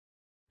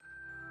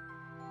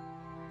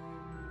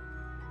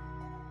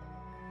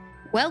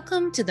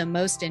Welcome to the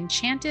most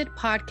enchanted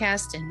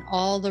podcast in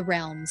all the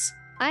realms.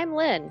 I'm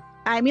Lynn.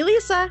 I'm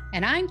Elisa.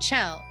 And I'm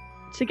Chell.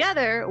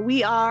 Together,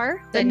 we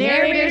are The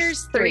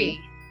Narrators 3.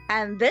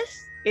 And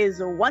this is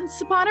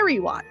Once Upon a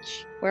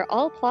Rewatch, where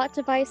all plot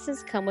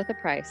devices come with a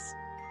price.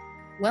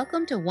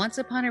 Welcome to Once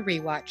Upon a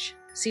Rewatch,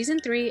 Season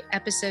 3,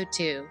 Episode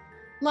 2,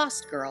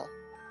 Lost Girl.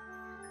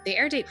 The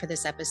air date for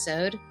this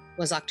episode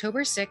was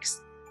October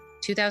 6th,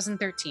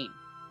 2013.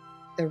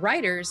 The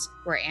writers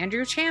were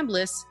Andrew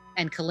Chambliss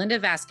and Kalinda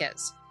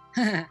Vasquez.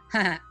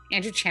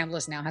 Andrew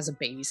Chambliss now has a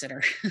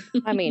babysitter.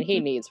 I mean,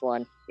 he needs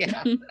one.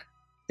 Yeah.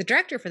 The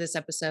director for this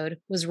episode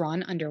was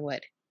Ron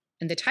Underwood,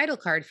 and the title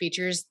card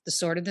features The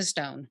Sword in the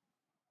Stone.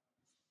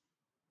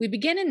 We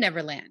begin in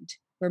Neverland,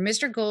 where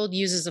Mr. Gold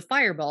uses a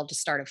fireball to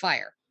start a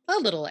fire. A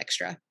little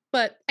extra,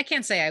 but I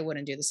can't say I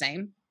wouldn't do the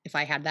same if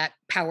I had that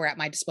power at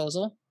my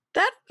disposal.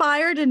 That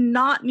fire did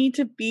not need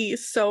to be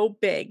so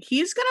big.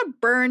 He's gonna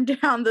burn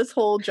down this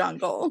whole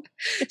jungle.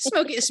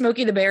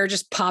 Smokey the Bear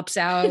just pops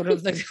out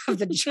of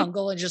the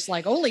jungle and just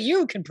like, only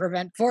you can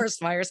prevent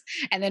forest fires.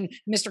 And then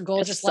Mr.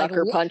 Gold just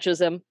sucker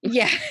punches him.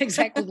 Yeah,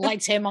 exactly.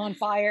 Lights him on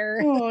fire.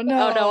 Oh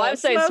no! Oh no! I'm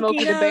saying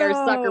Smokey the Bear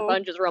sucker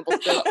punches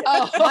Rumpelstiltskin.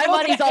 My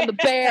money's on the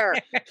bear.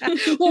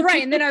 Well,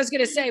 right. And then I was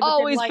gonna say,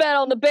 always bet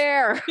on the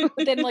bear.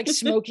 But then like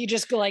Smokey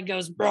just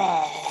goes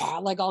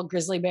like all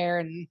grizzly bear,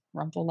 and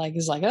Rumple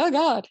is like, oh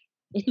god.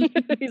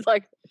 He's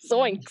like,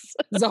 zoinks.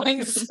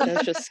 Zoinks.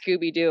 It's just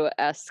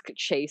Scooby-Doo-esque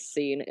chase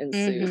scene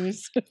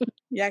ensues.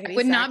 I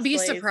would not be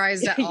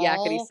surprised at all.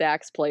 Yakety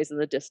Sax plays in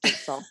the distance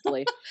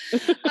softly.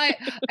 I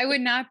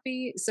would not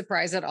be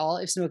surprised at all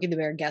if Smokey the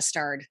Bear guest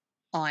starred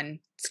on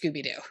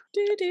Scooby-Doo.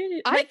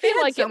 I feel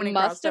like it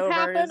must have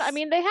happened. I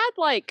mean, they had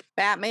like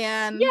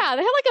Batman. Yeah,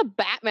 they had like a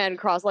Batman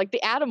like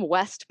the Adam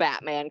West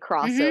Batman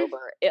crossover.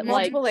 It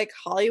multiple like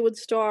Hollywood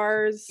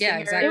stars. Yeah,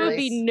 exactly. It would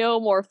be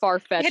no more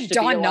far-fetched to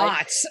Don be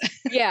Knotts. Like,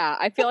 yeah,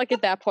 I feel like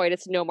at that point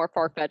it's no more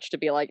far-fetched to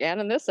be like, and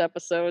in this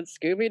episode,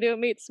 Scooby-Doo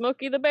meets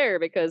Smokey the Bear,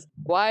 because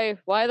why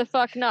the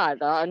fuck not?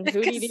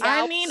 Who needs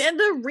I mean, in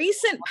the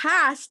recent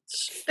past,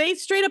 they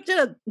straight up did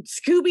a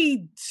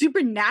Scooby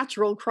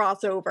Supernatural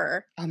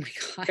crossover. Oh my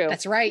god,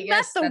 that's right.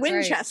 Yes, that's the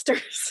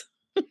Winchesters.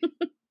 Right.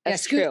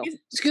 That's true.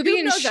 Scooby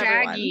and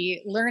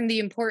Shaggy learn the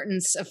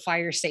importance of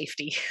fire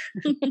safety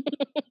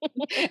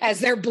as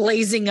they're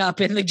blazing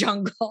up in the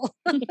jungle.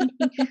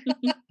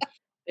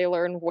 They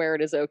learn where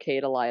it is okay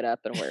to light up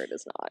and where it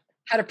is not.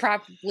 How to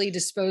properly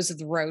dispose of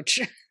the roach.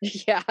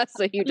 Yeah,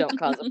 so you don't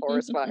cause a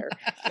forest fire.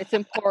 It's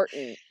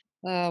important.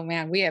 Oh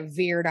man, we have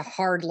veered a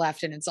hard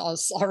left and it's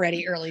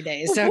already early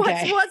days.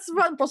 Okay. What's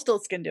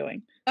Rumpelstiltskin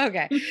doing?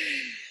 Okay.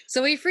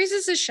 So he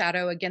freezes his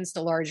shadow against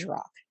a large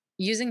rock.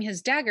 Using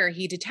his dagger,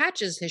 he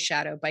detaches his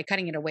shadow by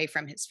cutting it away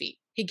from his feet.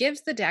 He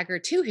gives the dagger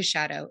to his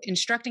shadow,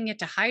 instructing it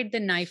to hide the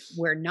knife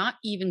where not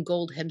even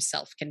Gold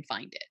himself can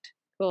find it.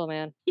 Cool,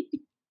 man.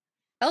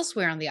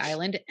 Elsewhere on the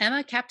island,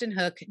 Emma, Captain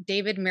Hook,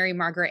 David, Mary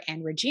Margaret,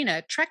 and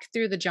Regina trek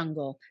through the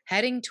jungle,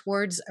 heading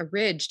towards a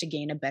ridge to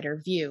gain a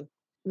better view.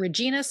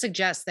 Regina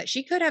suggests that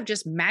she could have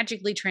just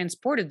magically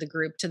transported the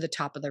group to the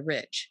top of the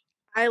ridge.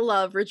 I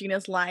love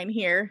Regina's line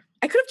here.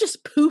 I could have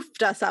just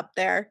poofed us up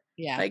there.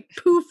 Yeah. Like,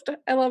 poofed.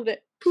 I loved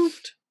it.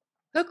 Poofed.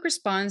 Hook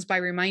responds by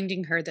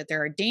reminding her that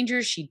there are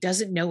dangers she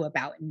doesn't know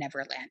about in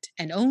Neverland,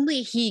 and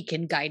only he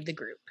can guide the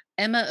group.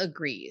 Emma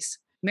agrees.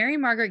 Mary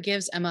Margaret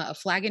gives Emma a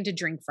flagon to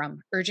drink from,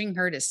 urging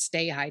her to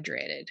stay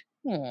hydrated.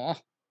 Aww.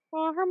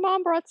 Well, her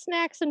mom brought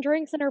snacks and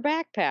drinks in her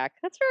backpack.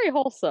 That's very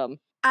wholesome.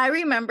 I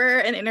remember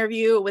an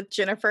interview with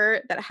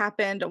Jennifer that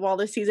happened while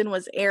the season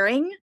was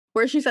airing,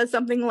 where she said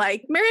something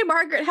like, Mary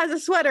Margaret has a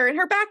sweater in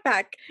her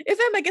backpack if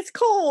Emma gets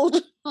cold.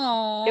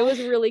 Aww. It was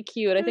really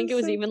cute. I think it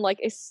was even like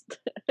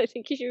I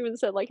think she even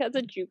said like has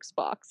a jukes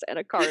box and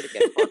a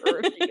cardigan for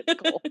her if she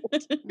gets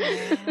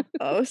cold.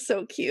 Oh,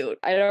 so cute.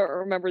 I don't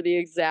remember the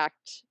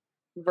exact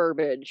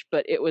verbiage,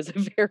 but it was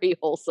a very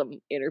wholesome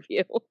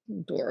interview.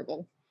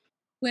 Adorable.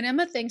 When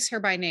Emma thanks her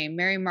by name,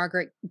 Mary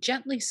Margaret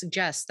gently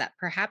suggests that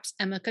perhaps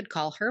Emma could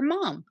call her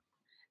mom.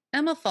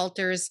 Emma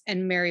falters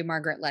and Mary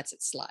Margaret lets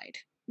it slide.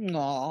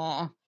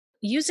 Aww.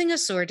 Using a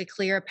sword to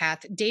clear a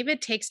path,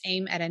 David takes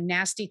aim at a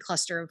nasty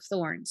cluster of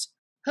thorns.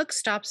 Hook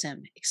stops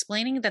him,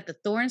 explaining that the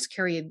thorns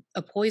carry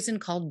a poison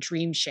called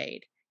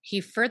Dreamshade.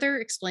 He further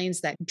explains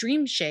that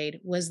Dreamshade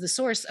was the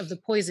source of the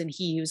poison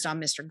he used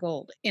on Mr.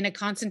 Gold in a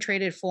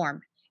concentrated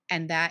form,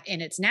 and that in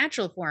its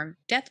natural form,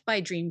 death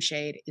by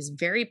Dreamshade is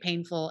very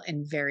painful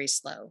and very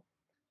slow.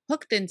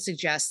 Hook then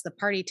suggests the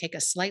party take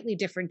a slightly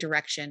different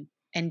direction,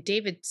 and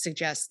David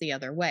suggests the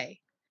other way.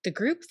 The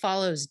group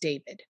follows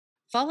David.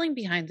 Falling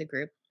behind the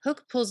group,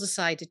 Hook pulls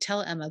aside to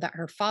tell Emma that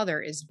her father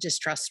is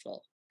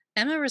distrustful.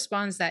 Emma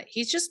responds that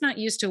he's just not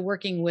used to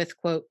working with,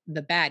 quote,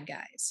 the bad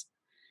guys.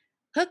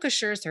 Hook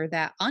assures her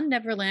that on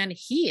Neverland,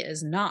 he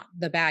is not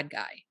the bad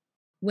guy.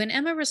 When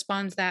Emma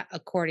responds that,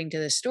 according to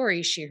the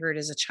story she heard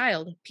as a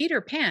child, Peter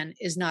Pan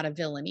is not a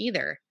villain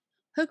either,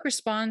 Hook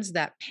responds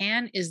that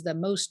Pan is the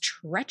most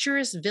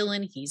treacherous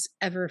villain he's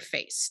ever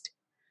faced.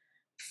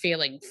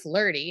 Feeling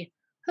flirty,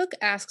 Hook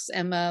asks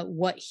Emma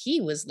what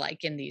he was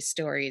like in these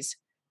stories.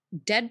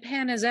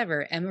 Deadpan as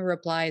ever, Emma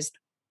replies,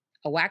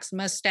 a waxed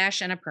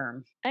mustache and a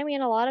perm. I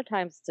mean, a lot of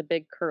times it's a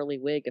big curly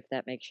wig if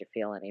that makes you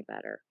feel any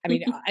better. I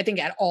mean, I think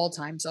at all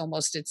times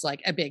almost it's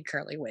like a big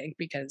curly wig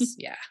because,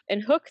 yeah.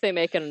 In Hook, they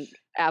make an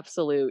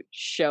absolute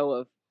show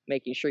of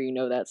making sure you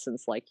know that,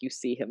 since like you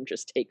see him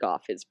just take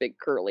off his big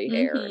curly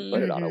hair and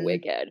put it on a Mhm.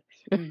 wig head.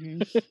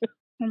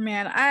 Oh,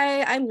 man,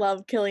 I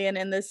love Killian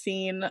in this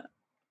scene.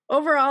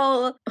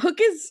 Overall, Hook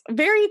is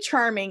very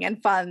charming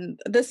and fun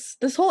this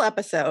whole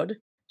episode.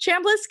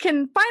 Chambliss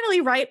can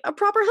finally write a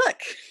proper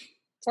Hook.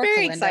 It's Or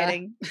very Glinda.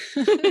 exciting.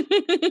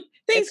 Thanks,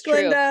 It's true.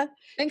 Glinda.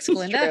 Thanks, It's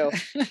Glinda.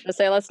 To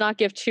say, let's not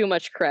give too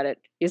much credit.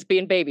 He's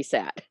being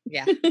babysat.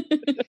 Yeah.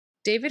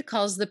 David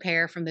calls the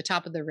pair from the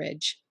top of the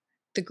ridge.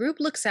 The group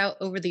looks out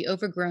over the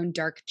overgrown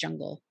dark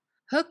jungle.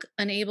 Hook,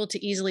 unable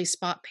to easily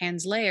spot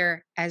Pan's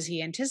lair, as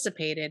he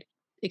anticipated,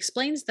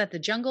 explains that the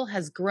jungle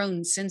has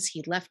grown since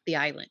he left the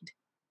island.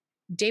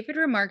 David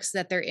remarks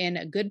that they're in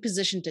a good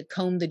position to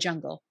comb the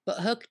jungle,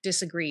 but Hook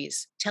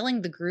disagrees,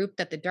 telling the group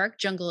that the dark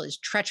jungle is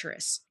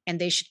treacherous and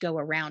they should go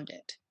around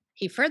it.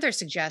 He further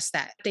suggests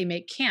that they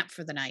make camp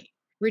for the night.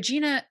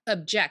 Regina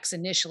objects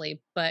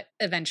initially, but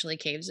eventually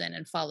caves in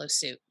and follows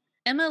suit.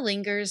 Emma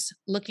lingers,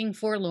 looking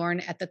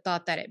forlorn at the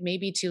thought that it may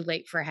be too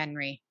late for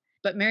Henry,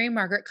 but Mary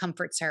Margaret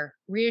comforts her,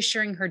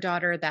 reassuring her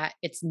daughter that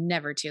it's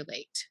never too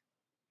late.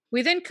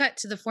 We then cut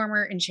to the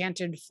former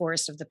enchanted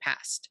forest of the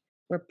past,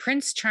 where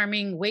Prince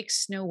Charming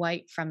wakes Snow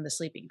White from the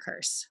sleeping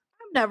curse.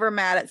 I'm never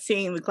mad at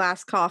seeing the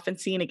glass coffin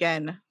scene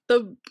again.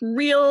 The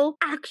real,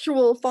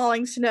 actual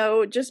falling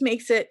snow just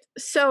makes it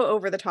so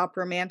over the top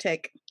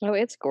romantic. Oh,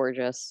 it's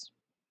gorgeous.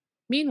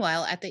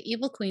 Meanwhile, at the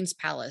Evil Queen's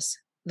palace,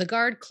 the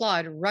guard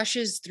Claude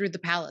rushes through the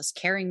palace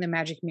carrying the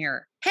magic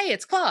mirror. Hey,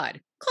 it's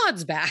Claude!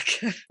 Claude's back!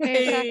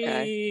 Hey,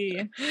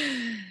 that guy.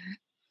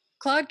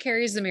 Claude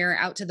carries the mirror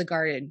out to the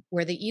garden,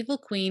 where the Evil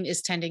Queen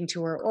is tending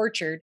to her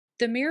orchard.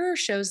 The mirror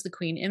shows the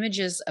Queen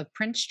images of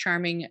Prince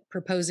Charming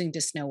proposing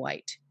to Snow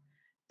White.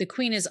 The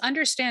Queen is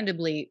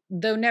understandably,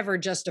 though never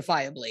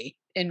justifiably,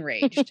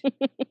 enraged.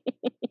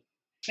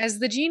 As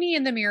the genie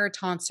in the mirror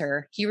taunts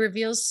her, he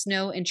reveals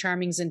Snow and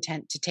Charming's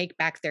intent to take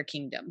back their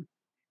kingdom.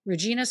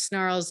 Regina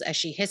snarls as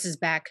she hisses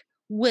back,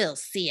 "We'll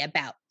see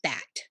about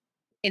that."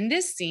 In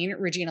this scene,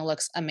 Regina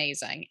looks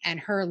amazing,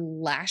 and her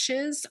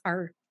lashes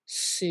are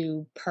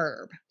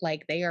superb.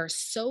 Like, they are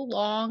so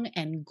long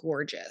and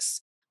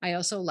gorgeous. I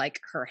also like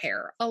her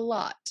hair a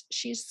lot.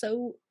 She's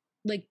so,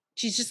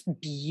 she's just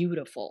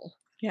beautiful.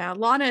 Yeah,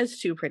 Lana is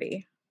too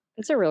pretty.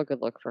 It's a real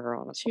good look for her,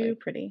 honestly. Too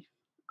pretty.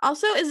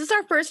 Also, is this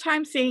our first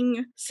time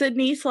seeing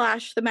Sydney /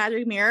 the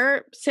Magic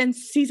Mirror since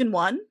season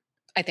 1?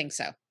 I think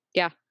so.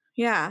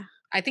 Yeah.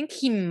 I think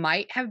he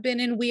might have been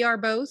in We Are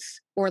Both,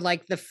 or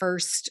like the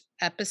first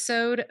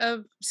episode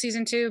of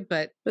season 2,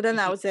 but But then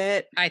that was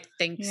it. I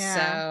think Yeah,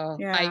 so.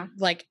 yeah. I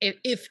like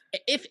if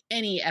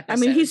any episode. I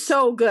mean, he's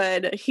so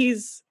good. He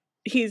is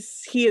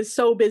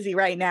so busy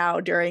right now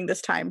during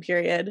this time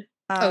period.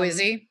 Oh, is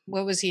he?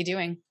 What was he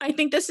doing? I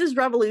think this is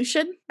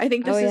Revolution. I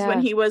think this Oh, is when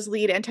yeah. he was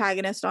lead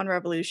antagonist on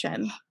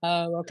Revolution.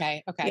 Oh,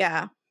 okay. Okay.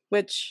 Yeah,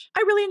 which I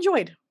really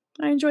enjoyed.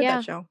 I enjoyed Yeah,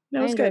 that show. That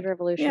I was enjoyed good.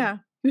 Revolution. Yeah,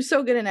 he was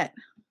so good in it.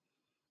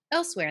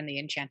 Elsewhere in the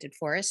Enchanted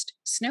Forest,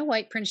 Snow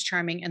White, Prince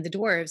Charming, and the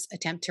dwarves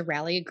attempt to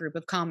rally a group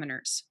of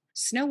commoners.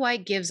 Snow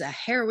White gives a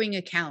harrowing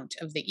account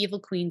of the evil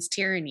queen's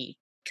tyranny,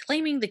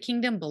 claiming the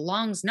kingdom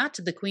belongs not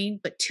to the queen,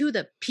 but to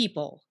the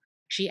people.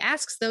 She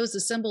asks those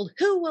assembled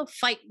who will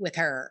fight with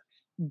her,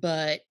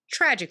 but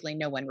tragically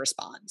no one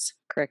responds.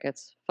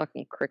 Crickets.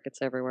 Fucking crickets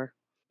everywhere.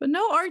 But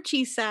no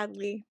Archie,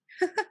 sadly.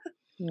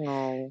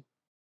 No.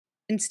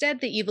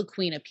 Instead, the evil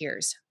queen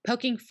appears,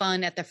 poking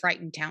fun at the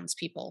frightened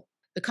townspeople.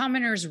 The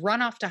commoners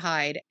run off to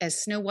hide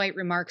as Snow White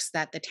remarks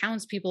that the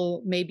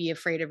townspeople may be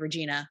afraid of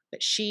Regina,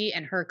 but she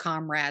and her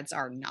comrades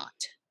are not.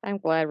 I'm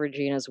glad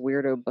Regina's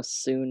weirdo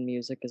bassoon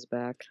music is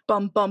back.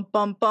 Bum bum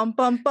bum bum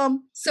bum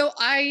bum. So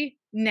I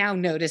now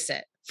notice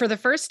it. For the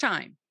first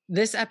time,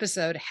 this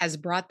episode has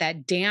brought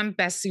that damn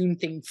bassoon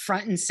thing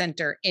front and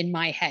center in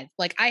my head.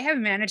 Like, I have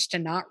managed to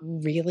not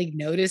really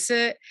notice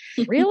it.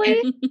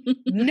 Really?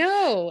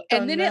 No.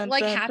 And then it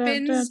like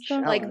happens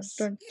like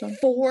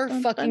 4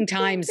 fucking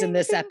times in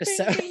this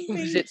episode.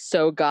 It's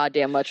so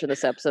goddamn much in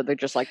this episode. They're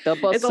just like the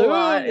bassoon. It's a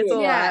lot. It's a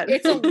Yeah, lot.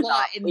 it's a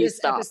lot in Please this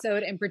stop.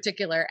 episode in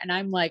particular. And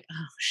I'm like,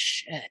 oh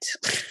shit.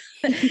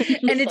 And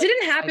it like,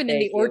 didn't happen in thank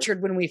the you.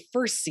 orchard when we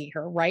first see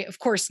her, right? Of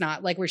course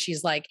not. Like, where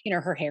she's like,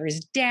 her hair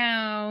is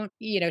down,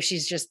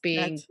 she's just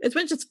being, It's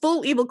when it's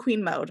full evil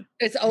queen mode.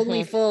 it's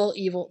only full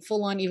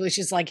on evil.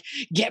 She's like,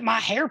 get my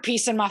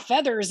hairpiece and my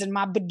feathers and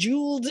my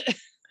bejeweled.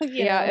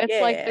 Yeah,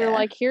 it's like they're Yeah.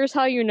 like, here's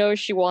how you know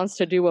she wants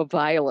to do a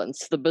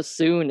violence. The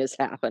bassoon is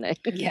happening.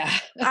 Yeah.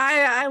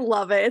 I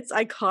love it. It's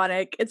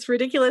iconic. It's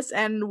ridiculous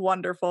and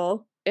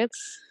wonderful.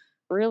 It's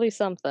really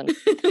something.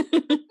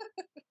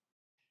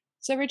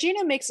 So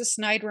Regina makes a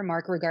snide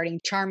remark regarding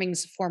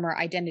Charming's former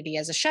identity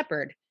as a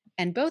shepherd,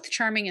 and both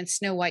Charming and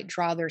Snow White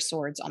draw their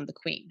swords on the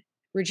queen.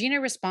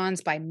 Regina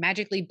responds by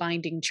magically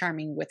binding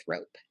Charming with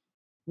rope.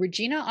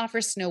 Regina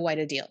offers Snow White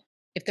a deal.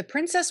 If the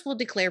princess will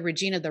declare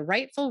Regina the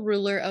rightful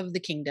ruler of the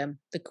kingdom,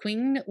 the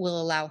queen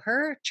will allow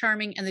her,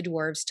 Charming, and the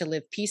dwarves to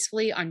live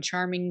peacefully on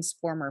Charming's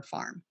former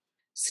farm.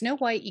 Snow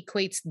White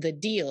equates the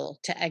deal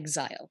to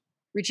exile.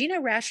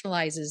 Regina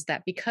rationalizes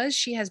that because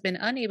she has been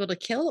unable to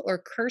kill or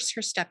curse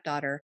her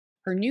stepdaughter,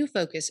 her new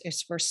focus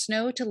is for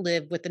Snow to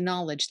live with the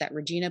knowledge that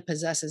Regina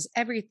possesses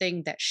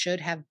everything that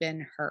should have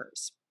been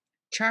hers.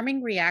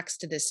 Charming reacts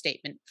to this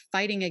statement,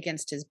 fighting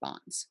against his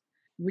bonds.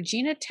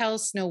 Regina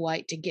tells Snow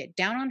White to get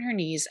down on her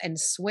knees and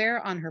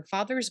swear on her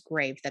father's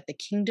grave that the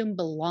kingdom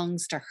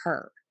belongs to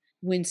her.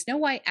 When Snow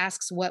White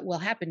asks what will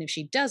happen if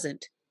she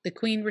doesn't, the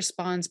queen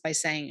responds by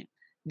saying,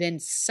 "Then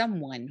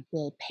someone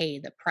will pay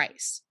the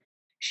price."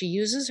 She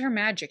uses her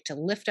magic to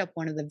lift up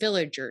one of the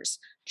villagers,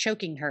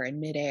 choking her in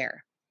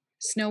midair.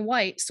 Snow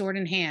White, sword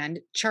in hand,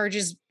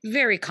 charges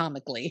very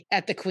comically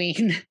at the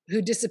queen,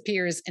 who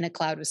disappears in a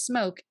cloud of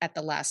smoke at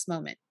the last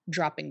moment,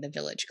 dropping the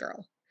village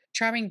girl.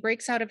 Charming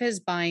breaks out of his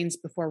binds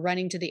before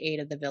running to the aid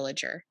of the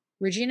villager.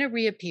 Regina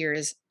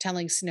reappears,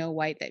 telling Snow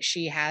White that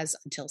she has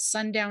until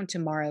sundown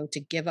tomorrow to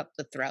give up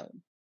the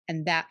throne,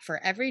 and that for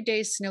every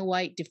day Snow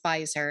White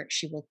defies her,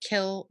 she will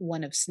kill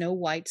one of Snow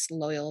White's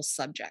loyal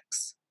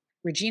subjects.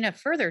 Regina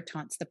further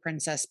taunts the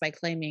princess by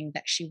claiming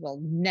that she will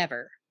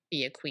never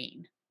be a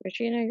queen.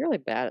 Regina, you're really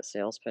bad at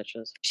sales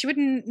pitches. She would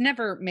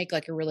never make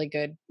like a really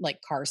good like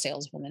car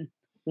saleswoman.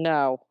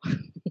 No.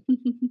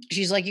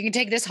 She's like, you can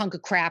take this hunk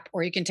of crap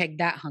or you can take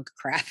that hunk of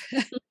crap.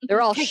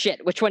 They're all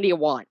shit. Which one do you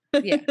want?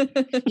 Yeah.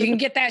 You can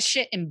get that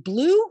shit in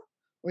blue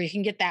or you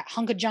can get that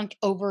hunk of junk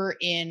over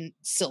in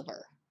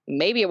silver.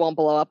 Maybe it won't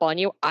blow up on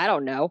you. I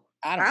don't know.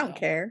 I I don't know.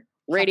 care.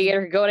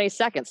 Radiator could go in any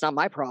second. It's not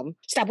my problem.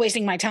 Stop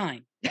wasting my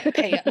time.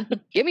 Pay up.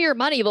 Give me your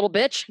money, you little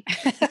bitch.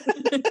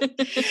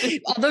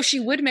 Although she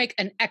would make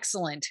an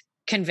excellent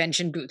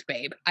convention booth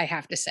babe, I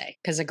have to say,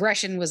 because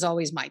aggression was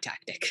always my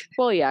tactic.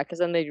 Well, yeah, because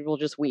then they will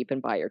just weep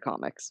and buy your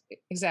comics.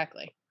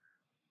 Exactly.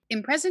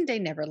 In present-day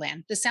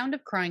Neverland, the sound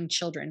of crying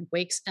children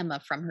wakes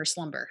Emma from her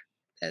slumber,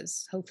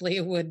 as hopefully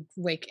it would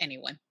wake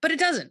anyone. But it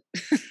doesn't.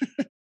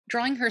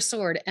 Drawing her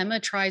sword, Emma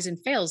tries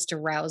and fails to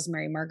rouse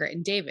Mary Margaret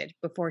and David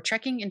before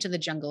trekking into the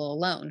jungle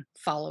alone,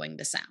 following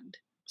the sound.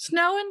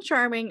 Snow and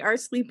Charming are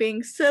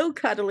sleeping so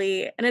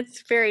cuddly, and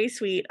it's very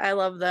sweet. I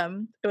love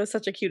them. It was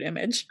such a cute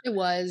image. It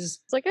was.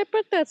 It's like, I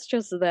bet that's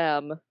just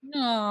them.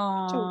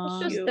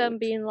 Aww. It's just them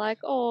Cute. being like,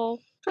 oh,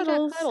 we got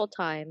Cuddles. cuddle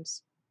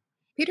times.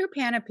 Peter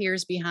Pan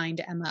appears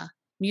behind Emma,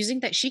 musing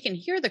that she can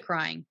hear the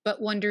crying,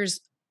 but wonders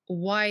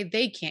why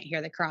they can't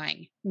hear the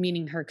crying,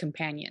 meaning her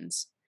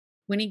companions.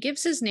 When he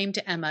gives his name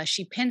to Emma,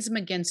 she pins him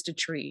against a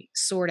tree,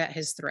 sword at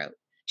his throat.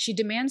 She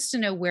demands to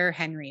know where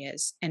Henry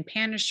is, and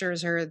Pan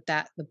assures her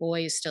that the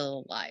boy is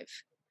still alive.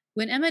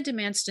 When Emma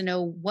demands to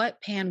know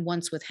what Pan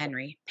wants with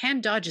Henry,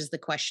 Pan dodges the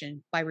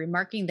question by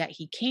remarking that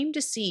he came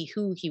to see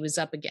who he was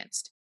up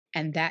against,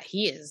 and that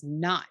he is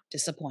not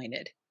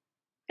disappointed.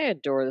 I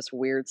adore this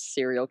weird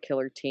serial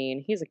killer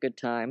teen. He's a good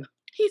time.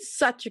 He's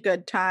such a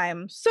good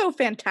time. So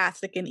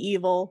fantastic and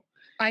evil.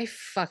 I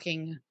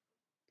fucking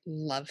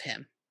love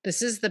him.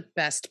 This is the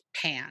best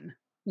Pan.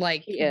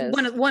 Like He is.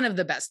 one of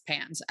the best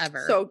Pans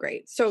ever. So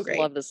great. So Just great.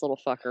 love this little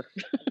fucker.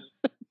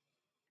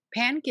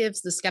 Pan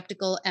gives the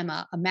skeptical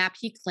Emma a map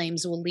he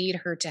claims will lead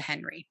her to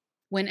Henry.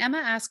 When Emma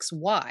asks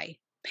why,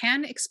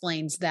 Pan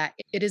explains that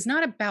it is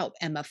not about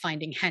Emma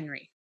finding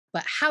Henry,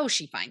 but how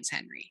she finds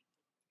Henry.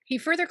 He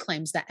further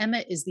claims that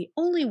Emma is the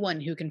only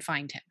one who can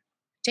find him.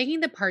 Taking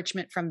the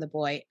parchment from the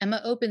boy,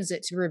 Emma opens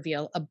it to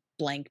reveal a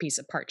blank piece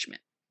of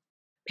parchment.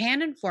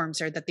 Pan informs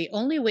her that the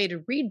only way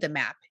to read the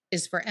map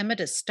is for Emma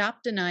to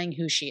stop denying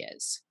who she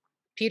is.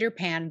 Peter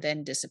Pan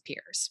then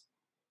disappears.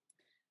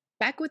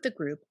 Back with the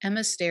group,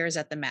 Emma stares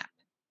at the map.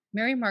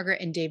 Mary Margaret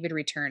and David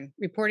return,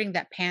 reporting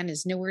that Pan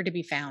is nowhere to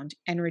be found,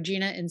 and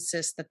Regina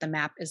insists that the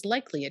map is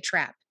likely a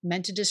trap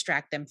meant to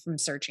distract them from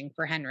searching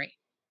for Henry.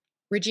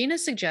 Regina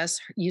suggests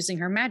using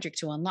her magic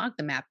to unlock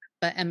the map,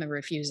 but Emma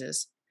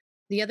refuses.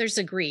 The others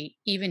agree,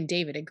 even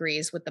David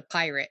agrees with the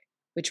pirate,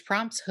 which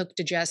prompts Hook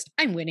to just,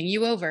 "I'm winning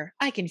you over.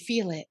 I can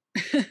feel it."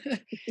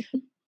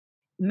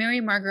 Mary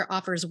Margaret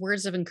offers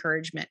words of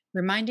encouragement,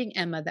 reminding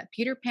Emma that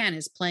Peter Pan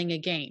is playing a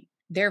game,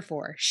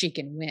 therefore she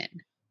can win.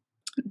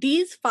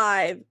 These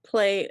five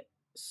play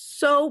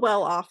so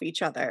well off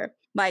each other.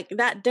 Like,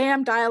 that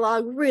damn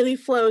dialogue really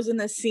flows in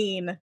this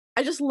scene.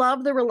 I just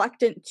love the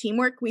reluctant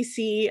teamwork we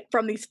see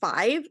from these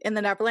five in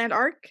the Neverland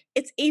arc.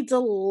 It's a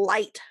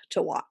delight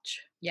to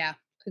watch. Yeah,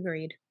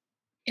 agreed.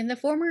 In the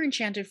former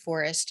Enchanted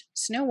Forest,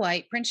 Snow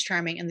White, Prince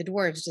Charming, and the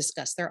dwarves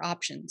discuss their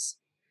options.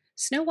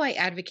 Snow White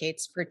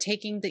advocates for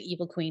taking the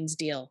Evil Queen's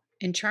deal,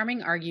 and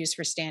Charming argues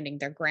for standing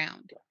their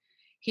ground.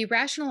 He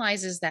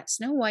rationalizes that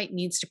Snow White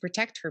needs to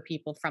protect her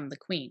people from the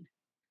Queen.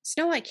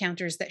 Snow White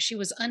counters that she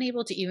was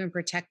unable to even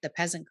protect the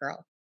peasant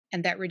girl,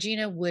 and that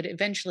Regina would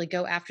eventually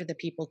go after the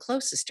people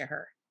closest to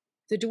her.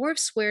 The dwarves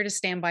swear to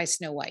stand by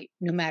Snow White,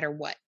 no matter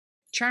what.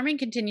 Charming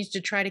continues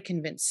to try to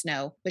convince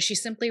Snow, but she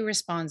simply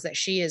responds that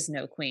she is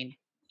no queen.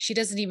 She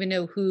doesn't even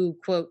know who,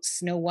 quote,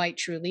 Snow White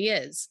truly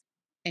is,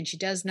 and she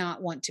does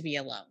not want to be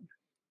alone.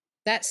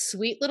 That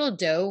sweet little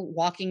doe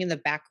walking in the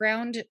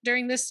background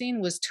during this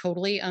scene was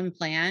totally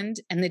unplanned,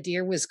 and the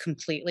deer was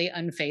completely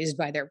unfazed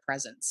by their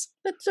presence.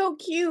 That's so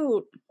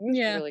cute.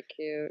 Yeah. Really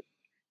cute.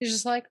 He's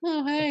just like,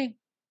 oh, hey,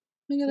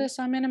 look at this.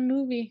 I'm in a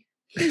movie.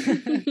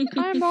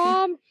 Hi,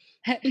 Mom.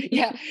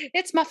 Yeah,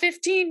 it's my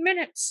 15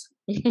 minutes.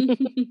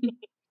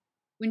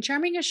 When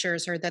Charming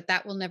assures her that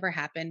that will never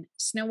happen,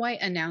 Snow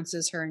White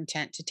announces her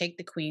intent to take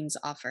the queen's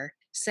offer,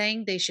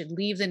 saying they should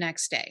leave the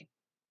next day.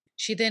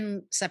 She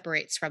then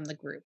separates from the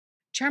group.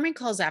 Charming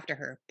calls after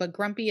her, but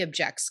Grumpy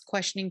objects,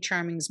 questioning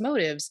Charming's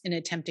motives in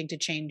attempting to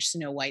change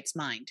Snow White's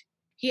mind.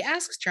 He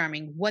asks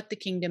Charming what the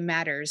kingdom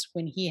matters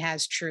when he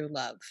has true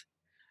love.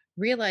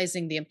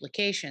 Realizing the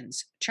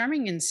implications,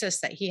 Charming insists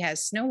that he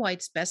has Snow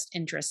White's best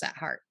interests at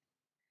heart.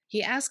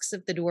 He asks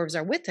if the dwarves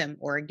are with him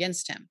or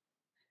against him.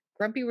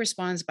 Grumpy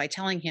responds by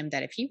telling him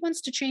that if he wants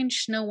to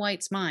change Snow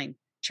White's mind,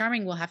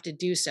 Charming will have to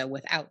do so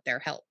without their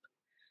help.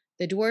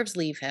 The dwarves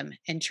leave him,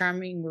 and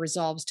Charming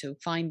resolves to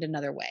find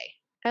another way.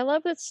 I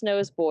love that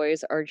Snow's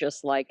boys are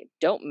just like,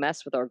 don't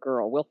mess with our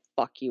girl, we'll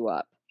fuck you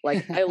up.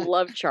 Like, I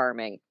love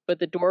Charming, but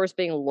the dwarves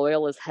being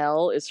loyal as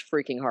hell is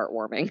freaking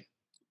heartwarming.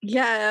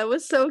 Yeah, it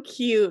was so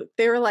cute.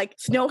 They were like,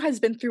 Snow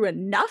has been through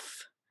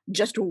enough.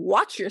 Just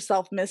watch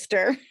yourself,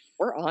 mister.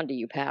 We're on to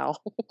you,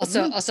 pal.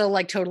 Also,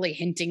 like totally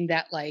hinting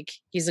that like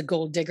he's a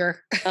gold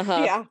digger.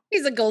 Uh-huh. Yeah.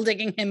 He's a gold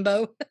digging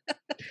himbo.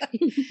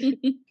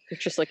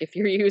 It's just like, if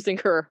you're using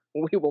her,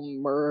 we will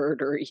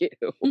murder you.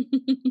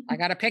 I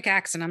got a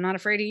pickaxe and I'm not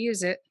afraid to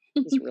use it.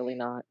 He's really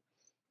not.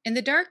 In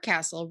the dark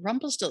castle,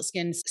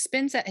 Rumpelstiltskin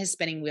spins at his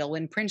spinning wheel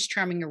when Prince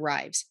Charming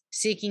arrives,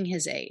 seeking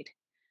his aid.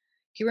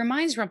 He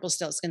reminds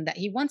Rumpelstiltskin that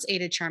he once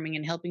aided Charming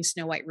in helping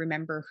Snow White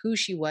remember who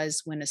she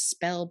was when a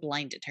spell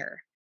blinded her.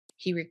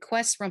 He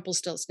requests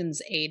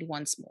Rumpelstiltskin's aid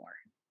once more.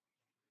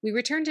 We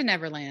return to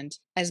Neverland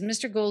as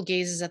Mr. Gold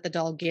gazes at the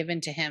doll given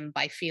to him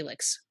by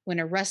Felix when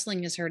a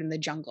rustling is heard in the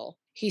jungle.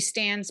 He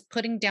stands,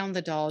 putting down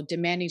the doll,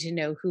 demanding to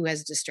know who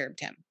has disturbed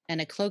him,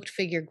 and a cloaked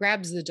figure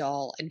grabs the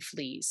doll and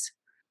flees.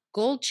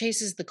 Gold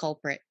chases the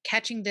culprit,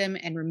 catching them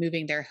and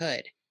removing their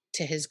hood.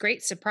 To his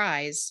great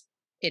surprise,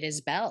 it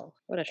is Belle.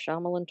 What a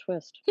Shyamalan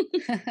twist.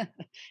 It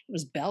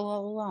was Belle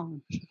all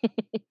along.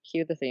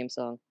 Cue the theme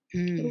song.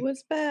 It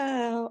was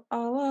Belle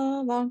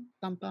all along.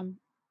 Bum, bum.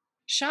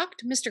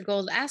 Shocked, Mr.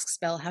 Gold asks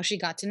Belle how she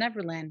got to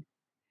Neverland.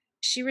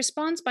 She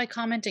responds by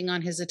commenting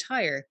on his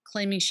attire,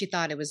 claiming she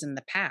thought it was in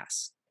the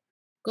past.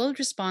 Gold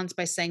responds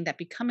by saying that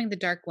becoming the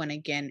Dark One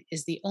again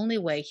is the only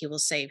way he will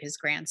save his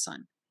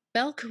grandson.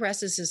 Belle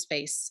caresses his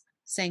face,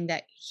 saying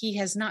that he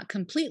has not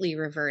completely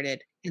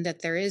reverted and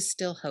that there is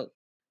still hope.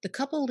 The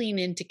couple lean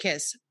in to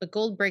kiss, but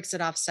Gold breaks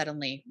it off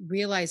suddenly,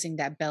 realizing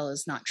that Belle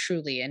is not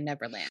truly in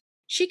Neverland.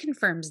 She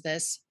confirms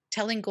this,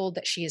 telling Gold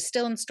that she is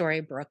still in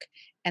Storybrooke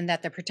and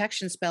that the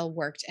protection spell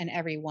worked and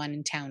everyone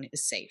in town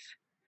is safe.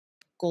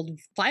 Gold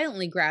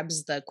violently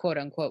grabs the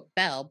quote-unquote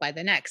Belle by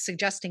the neck,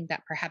 suggesting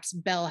that perhaps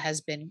Belle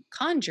has been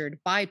conjured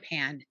by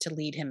Pan to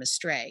lead him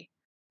astray.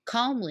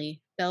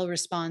 Calmly, Belle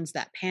responds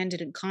that Pan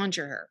didn't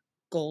conjure her,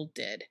 Gold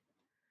did.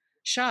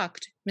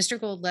 Shocked, Mr.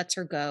 Gold lets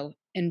her go,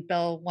 and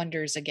Belle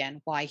wonders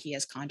again why he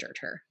has conjured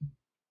her.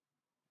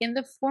 In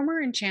the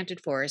former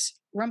enchanted forest,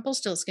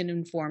 Rumpelstiltskin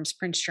informs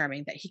Prince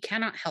Charming that he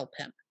cannot help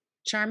him.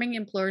 Charming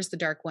implores the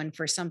Dark One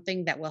for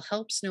something that will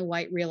help Snow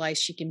White realize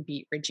she can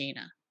beat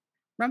Regina.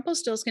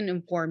 Rumpelstiltskin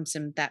informs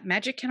him that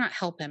magic cannot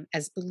help him,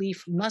 as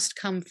belief must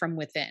come from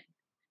within.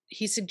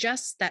 He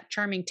suggests that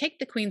Charming take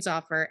the Queen's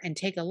offer and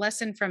take a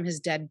lesson from his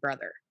dead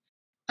brother.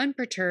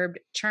 Unperturbed,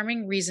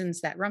 Charming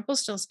reasons that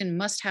Rumpelstiltskin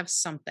must have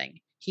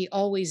something. He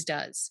always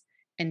does,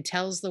 and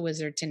tells the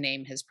wizard to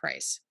name his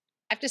price.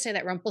 I have to say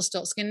that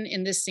Rumpelstiltskin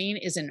in this scene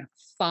is in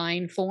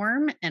fine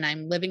form, and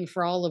I'm living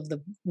for all of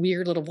the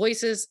weird little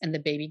voices and the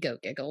baby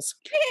goat giggles.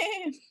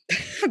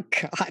 Oh,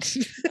 God.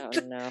 Oh,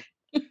 no.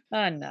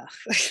 Oh, no.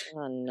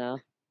 Oh, no.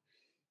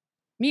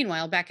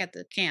 Meanwhile, back at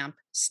the camp,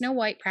 Snow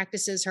White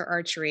practices her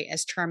archery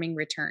as Charming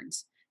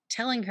returns,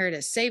 telling her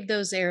to save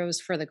those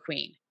arrows for the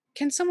queen.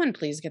 Can someone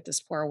please get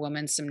this poor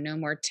woman some No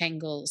More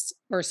Tangles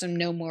or some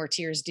No More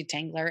Tears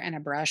detangler and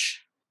a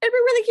brush? It'd be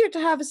really cute to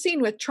have a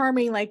scene with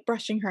Charming, like,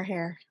 brushing her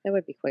hair. That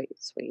would be quite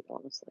sweet,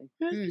 honestly.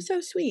 That'd be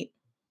so sweet.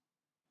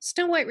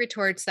 Snow White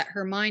retorts that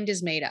her mind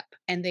is made up,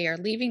 and they are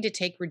leaving to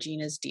take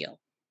Regina's deal.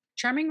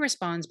 Charming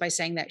responds by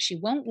saying that she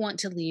won't want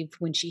to leave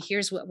when she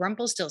hears what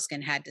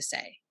Rumpelstiltskin had to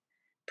say.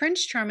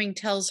 Prince Charming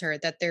tells her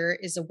that there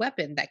is a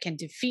weapon that can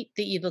defeat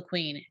the evil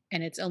queen,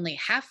 and it's only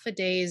half a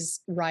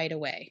day's ride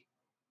away.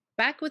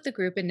 Back with the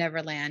group in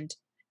Neverland,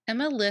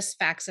 Emma lists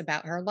facts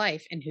about her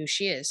life and who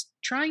she is,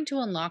 trying to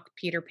unlock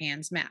Peter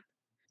Pan's map.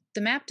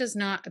 The map does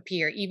not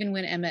appear even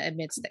when Emma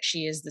admits that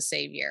she is the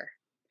savior.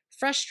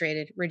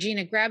 Frustrated,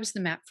 Regina grabs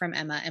the map from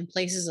Emma and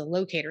places a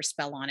locator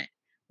spell on it,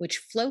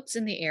 which floats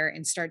in the air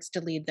and starts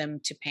to lead them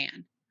to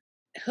Pan.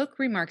 Hook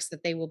remarks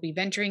that they will be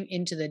venturing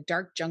into the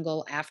dark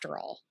jungle after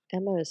all.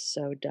 Emma is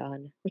so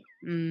done.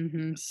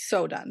 Mm-hmm.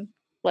 So done.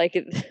 Like,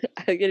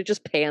 it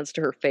just pans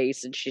to her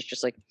face, and she's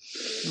just like,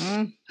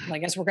 Well, I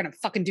guess we're gonna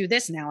fucking do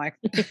this now.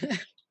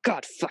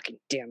 God fucking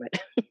damn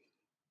it.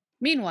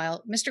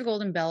 Meanwhile, Mr.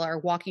 Gold and Belle are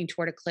walking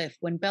toward a cliff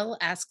when Belle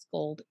asks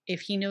Gold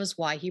if he knows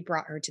why he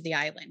brought her to the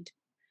island.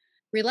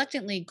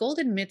 Reluctantly, Gold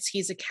admits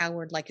he's a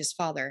coward like his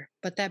father,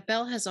 but that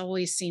Belle has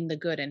always seen the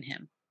good in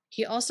him.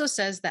 He also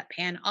says that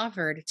Pan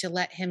offered to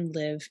let him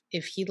live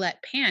if he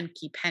let Pan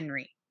keep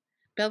Henry.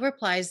 Belle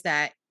replies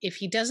that if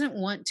he doesn't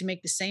want to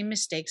make the same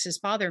mistakes his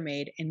father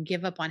made and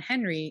give up on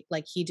Henry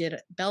like he did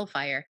at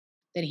Bellfire,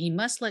 then he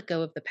must let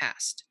go of the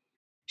past.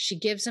 She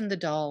gives him the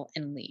doll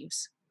and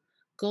leaves.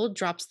 Gold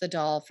drops the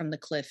doll from the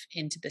cliff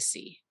into the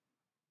sea.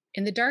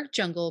 In the dark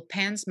jungle,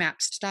 Pan's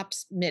map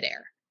stops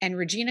midair, and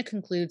Regina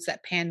concludes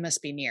that Pan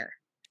must be near.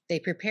 They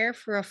prepare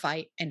for a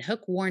fight, and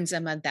Hook warns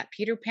Emma that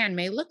Peter Pan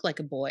may look like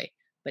a boy,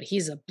 but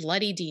he's a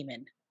bloody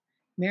demon.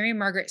 Mary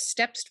Margaret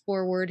steps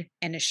forward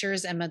and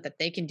assures Emma that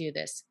they can do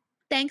this.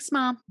 Thanks,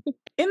 Mom.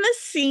 In this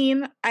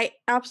scene, I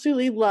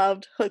absolutely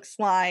loved Hook's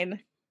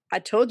line, "I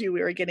told you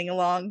we were getting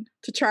along,"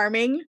 to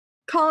Charming.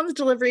 Colin's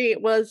delivery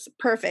was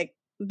perfect.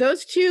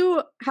 Those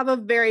two have a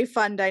very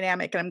fun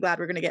dynamic, and I'm glad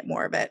we're going to get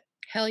more of it.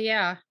 Hell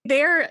yeah.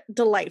 They're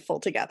delightful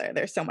together.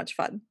 They're so much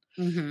fun.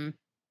 Mm-hmm.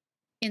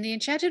 In the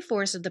enchanted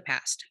forest of the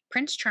past,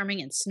 Prince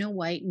Charming and Snow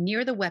White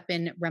near the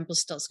weapon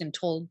Rumpelstiltskin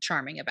told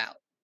Charming about.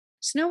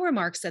 Snow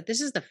remarks that this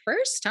is the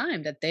first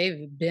time that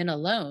they've been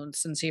alone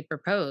since he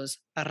proposed.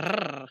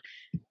 And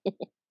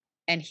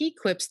he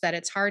quips that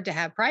it's hard to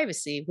have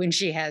privacy when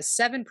she has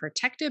 7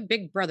 protective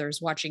big brothers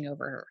watching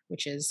over her,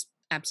 which is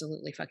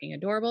absolutely fucking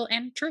adorable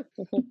and true.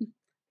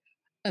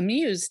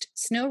 Amused,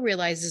 Snow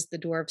realizes the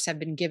dwarves have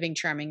been giving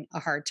Charming a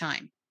hard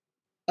time.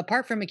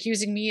 Apart from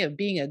accusing me of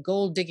being a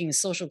gold-digging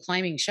social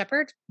climbing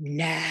shepherd?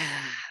 Nah.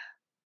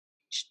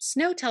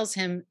 Snow tells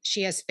him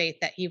she has faith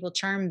that he will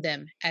charm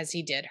them as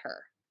he did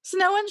her.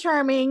 Snow and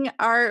Charming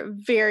are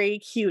very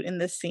cute in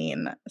this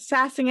scene,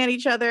 sassing at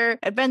each other,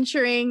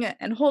 adventuring,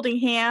 and holding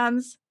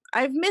hands.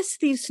 I've missed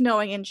these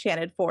snowing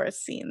enchanted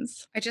forest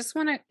scenes. I just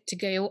want to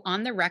go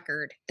on the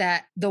record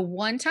that the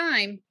one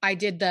time I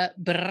did the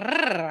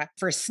brrrr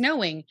for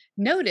snowing,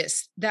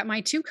 notice that my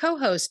 2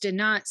 co-hosts did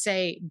not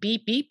say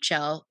beep beep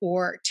Chell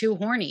or too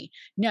horny.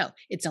 No,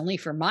 it's only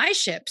for my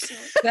ships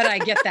that I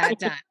get that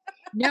done.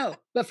 No,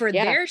 but for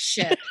their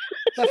ship,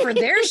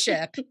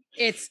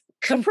 it's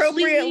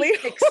completely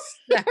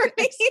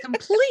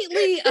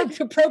completely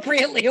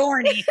appropriately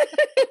horny.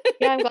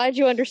 Yeah, I'm glad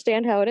you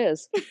understand how it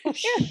is. Oh,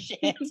 shit.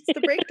 It's the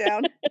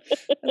breakdown.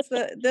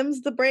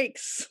 Them's the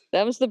breaks.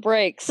 Them's the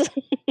breaks.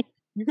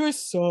 You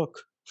guys suck.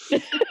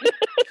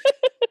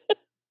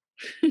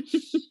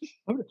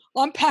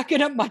 I'm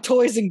packing up my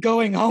toys and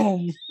going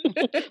home.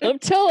 I'm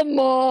telling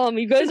Mom,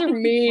 you guys are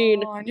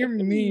mean. On, you're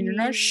mean. You're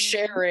not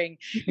sharing.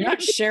 You're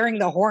not sharing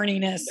the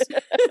horniness.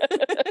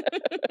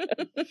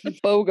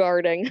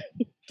 Bogarting.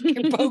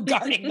 You're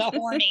bogarting the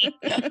horny.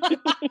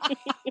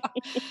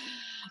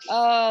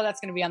 Oh,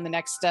 that's going to be on the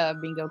next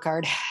bingo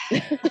card.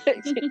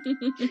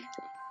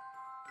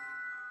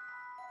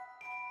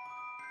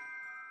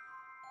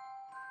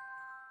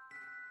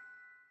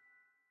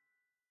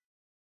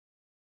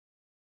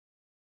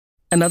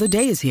 Another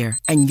day is here,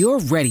 and you're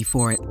ready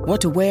for it.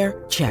 What to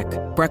wear? Check.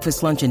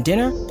 Breakfast, lunch, and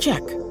dinner?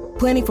 Check.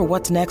 Planning for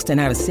what's next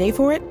and how to save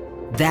for it?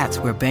 That's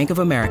where Bank of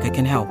America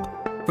can help.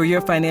 For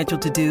your financial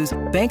to-dos,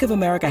 Bank of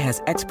America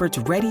has experts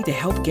ready to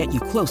help get you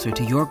closer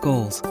to your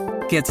goals.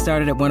 Get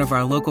started at one of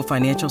our local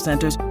financial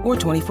centers or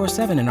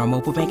 24/7 in our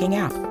mobile banking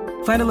app.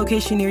 Find a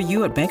location near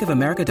you at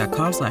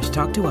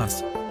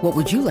bankofamerica.com/talktous. What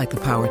would you like the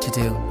power to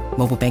do?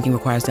 Mobile banking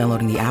requires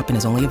downloading the app and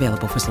is only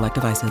available for select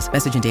devices.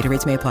 Message and data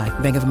rates may apply.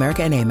 Bank of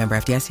America N.A., member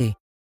FDIC.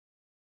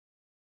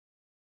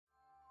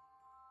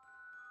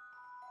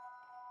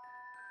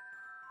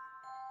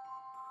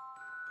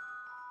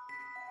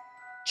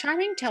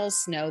 Charming tells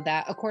Snow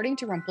that, according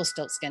to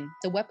Rumpelstiltskin,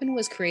 the weapon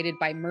was created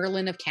by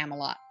Merlin of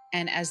Camelot,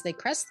 and as they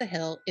crest the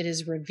hill, it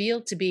is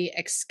revealed to be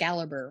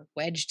Excalibur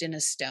wedged in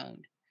a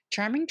stone.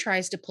 Charming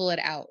tries to pull it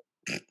out.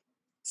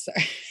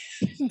 Sorry.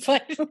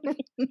 But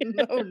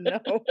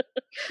No.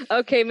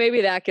 Okay,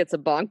 maybe that gets a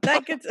bonk.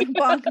 That gets a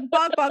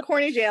bonk,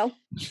 horny jail.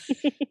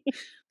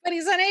 But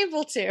he's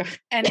unable to,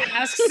 and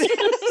asks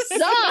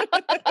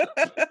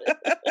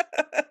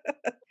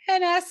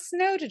and asks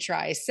Snow to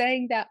try,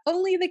 saying that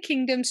only the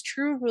kingdom's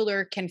true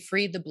ruler can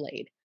free the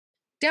blade.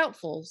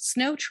 Doubtful,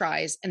 Snow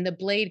tries, and the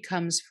blade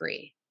comes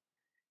free.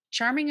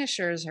 Charming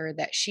assures her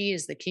that she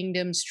is the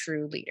kingdom's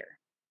true leader.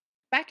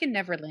 Back in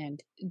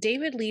Neverland,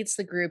 David leads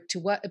the group to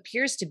what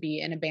appears to be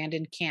an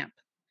abandoned camp.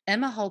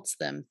 Emma halts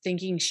them,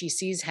 thinking she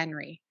sees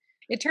Henry.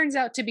 It turns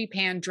out to be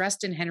Pan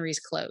dressed in Henry's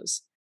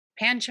clothes.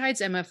 Pan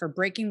chides Emma for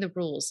breaking the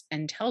rules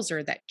and tells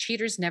her that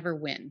cheaters never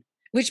win.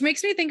 Which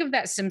makes me think of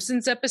that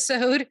Simpsons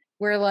episode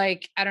where,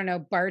 like, I don't know,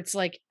 Bart's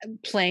like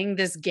playing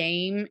this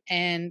game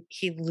and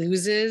he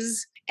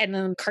loses. And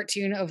then the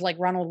cartoon of like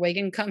Ronald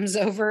Reagan comes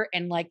over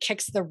and like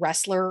kicks the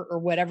wrestler or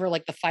whatever,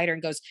 like the fighter,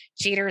 and goes,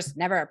 cheaters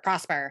never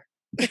prosper.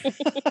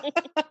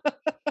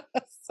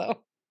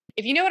 So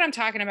if you know what I'm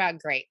talking about,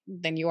 great.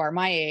 Then you are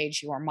my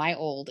age, you are my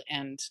old,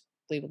 and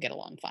we will get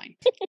along fine.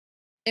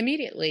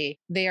 Immediately,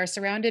 they are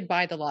surrounded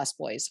by the Lost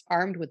Boys,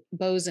 armed with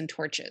bows and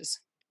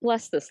torches.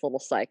 Bless this little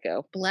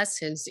psycho. Bless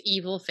his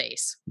evil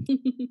face.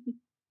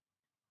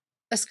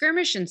 A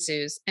skirmish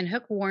ensues, and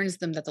Hook warns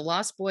them that the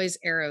Lost Boys'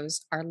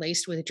 arrows are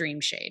laced with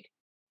dream shade.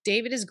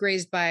 David is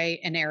grazed by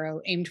an arrow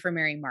aimed for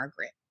Mary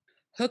Margaret.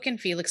 Hook and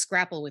Felix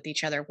grapple with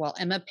each other while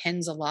Emma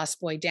pins a Lost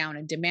Boy down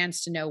and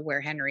demands to know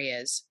where Henry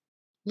is.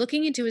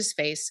 Looking into his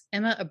face,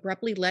 Emma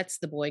abruptly lets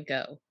the boy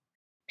go.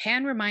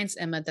 Pan reminds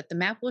Emma that the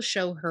map will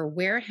show her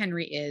where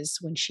Henry is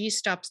when she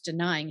stops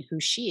denying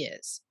who she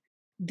is.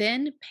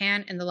 Then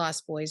Pan and the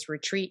Lost Boys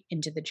retreat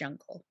into the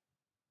jungle.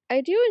 I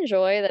do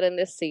enjoy that in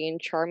this scene,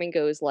 Charming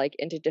goes like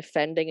into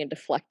defending and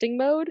deflecting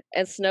mode,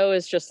 and Snow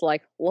is just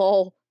like,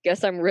 lol,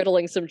 guess I'm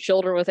riddling some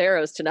children with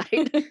arrows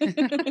tonight.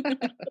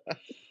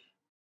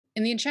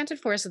 In the enchanted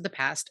forest of the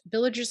past,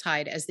 villagers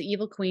hide as the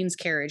evil queen's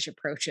carriage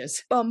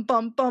approaches. Bum,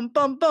 bum, bum,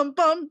 bum, bum,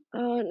 bum.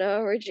 Oh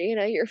no,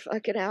 Regina, your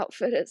fucking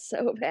outfit is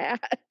so bad.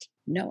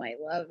 No, I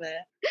love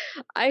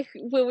it.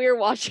 When we were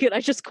watching it,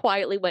 I just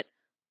quietly went,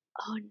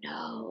 oh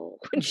no,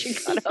 when she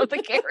got out of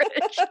the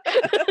carriage.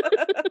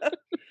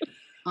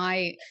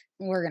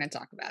 We're going to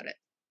talk about it.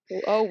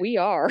 Oh, we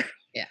are.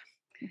 Yeah.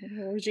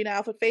 Regina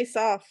Alpha face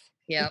off.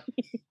 Yep.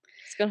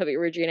 It's going to be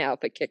Regina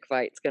Alpha kick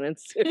fight. It's going to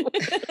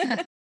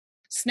ensue.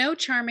 Snow,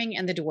 Charming,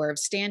 and the dwarves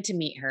stand to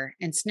meet her,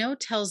 and Snow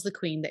tells the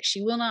queen that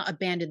she will not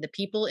abandon the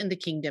people in the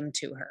kingdom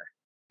to her.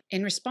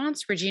 In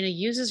response, Regina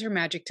uses her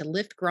magic to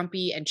lift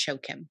Grumpy and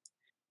choke him.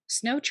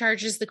 Snow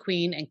charges the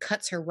queen and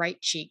cuts her right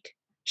cheek.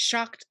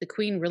 Shocked, the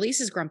queen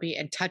releases Grumpy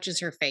and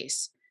touches her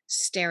face,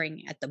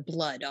 staring at the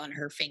blood on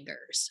her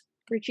fingers.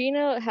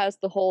 Regina has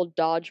the whole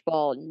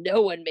dodgeball,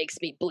 no one makes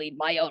me bleed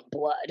my own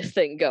blood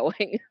thing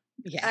going.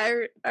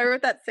 Yeah. I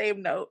wrote that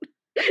same note.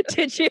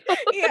 Did you?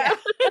 Yeah.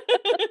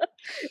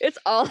 It's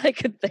all I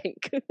could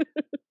think.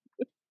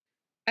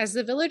 As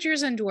the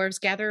villagers and dwarves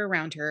gather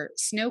around her,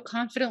 Snow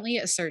confidently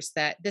asserts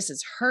that this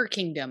is her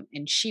kingdom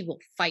and she will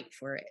fight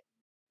for it.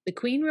 The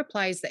queen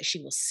replies that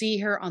she will see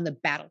her on the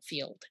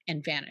battlefield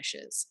and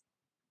vanishes.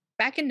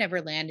 Back in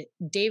Neverland,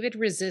 David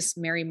resists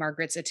Mary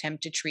Margaret's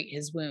attempt to treat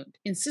his wound,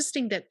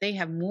 insisting that they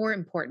have more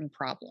important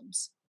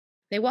problems.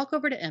 They walk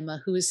over to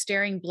Emma, who is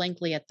staring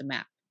blankly at the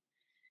map.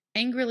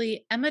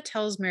 Angrily, Emma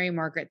tells Mary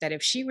Margaret that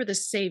if she were the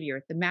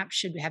savior, the map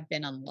should have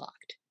been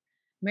unlocked.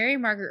 Mary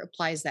Margaret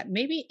replies that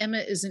maybe Emma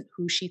isn't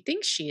who she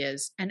thinks she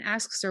is and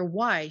asks her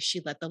why she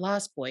let the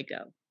Lost Boy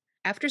go.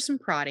 After some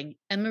prodding,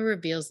 Emma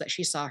reveals that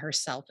she saw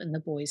herself in the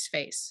boy's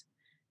face.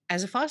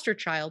 As a foster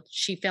child,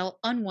 she felt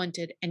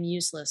unwanted and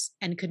useless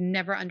and could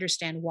never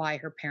understand why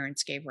her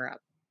parents gave her up.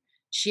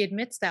 She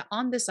admits that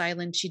on this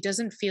island, she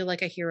doesn't feel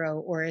like a hero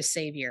or a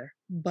savior,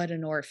 but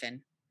an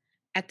orphan.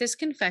 At this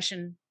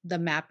confession, the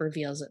map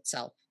reveals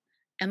itself.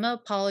 Emma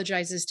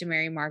apologizes to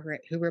Mary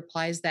Margaret, who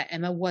replies that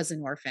Emma was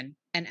an orphan,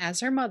 and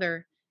as her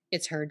mother,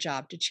 it's her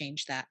job to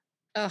change that.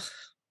 Ugh,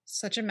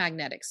 such a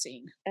magnetic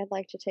scene. I'd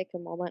like to take a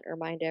moment and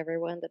remind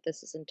everyone that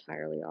this is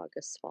entirely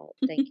August's fault.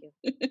 Thank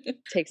you.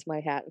 Takes my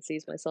hat and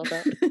sees myself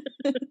out.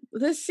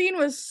 This scene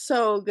was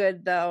so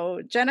good,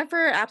 though.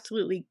 Jennifer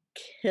absolutely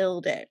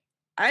killed it.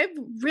 I've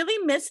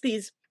really missed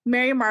these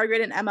Mary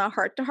Margaret and Emma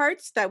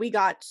heart-to-hearts that we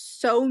got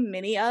so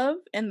many of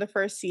in the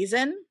first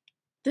season.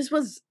 This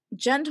was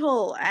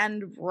gentle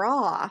and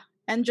raw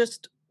and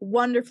just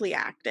wonderfully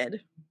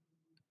acted.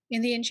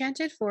 In the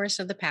enchanted forest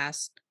of the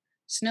past,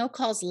 Snow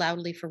calls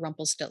loudly for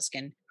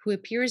Rumpelstiltskin, who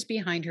appears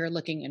behind her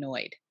looking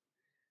annoyed.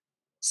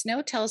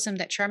 Snow tells him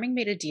that Charming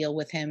made a deal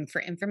with him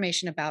for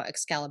information about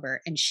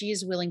Excalibur, and she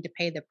is willing to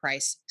pay the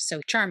price so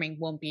Charming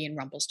won't be in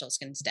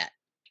Rumpelstiltskin's debt.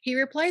 He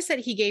replies that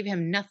he gave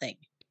him nothing,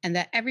 and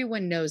that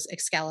everyone knows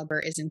Excalibur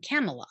is in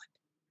Camelot.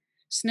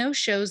 Snow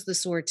shows the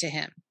sword to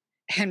him,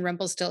 and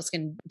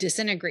Rumpelstiltskin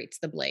disintegrates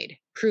the blade,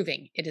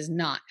 proving it is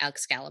not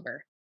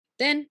Excalibur.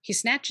 Then he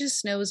snatches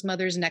Snow's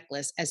mother's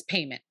necklace as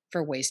payment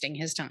for wasting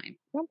his time.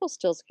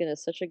 Rumpelstiltskin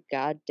is such a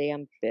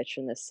goddamn bitch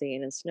in this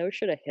scene, and Snow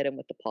should have hit him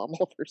with the pommel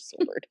of her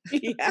sword.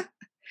 Yeah.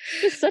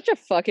 It's such a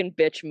fucking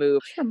bitch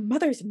move. Your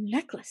mother's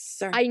necklace,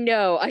 sir. I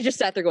know. I just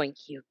sat there going,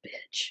 you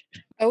bitch.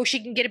 Oh,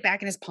 she can get it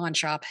back in his pawn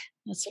shop.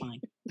 That's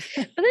fine.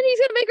 And then he's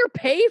gonna make her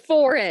pay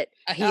for it.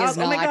 He is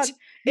not. Oh my God.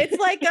 It's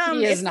like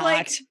He is it's not.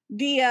 like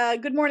the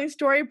Good Morning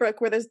Storybook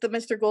where there's the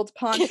Mr. Gold's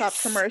pawn shop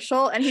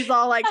commercial, and he's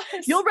all like,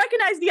 "You'll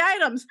recognize the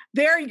items.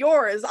 They're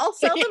yours. I'll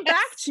sell them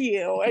back to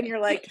you." And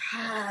you're like,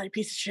 "Ah, you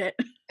piece of shit."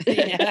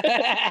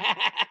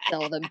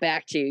 Sell them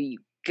back to you, you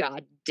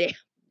goddamn.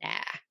 Nah,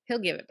 he'll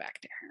give it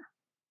back to her,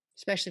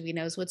 especially if he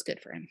knows what's good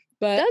for him.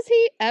 But Does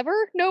he ever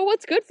know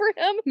what's good for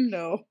him?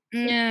 No.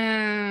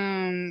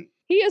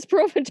 He has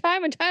proven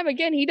time and time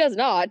again he does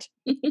not.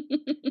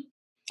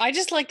 I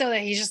just like though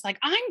that he's just like,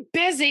 I'm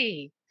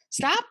busy.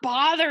 Stop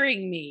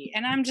bothering me.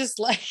 And I'm just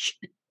like,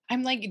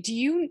 do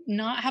you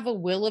not have a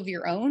will of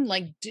your own?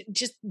 Like,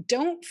 just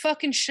don't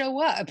fucking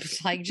show up.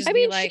 Like, just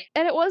be like,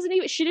 and it wasn't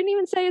even, she didn't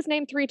even say his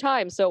name 3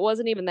 times, so it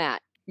wasn't even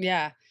that.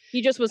 yeah.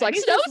 He just was like,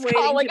 He's just Snow's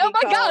waiting calling. to Oh be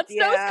my God, called,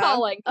 Snow's yeah.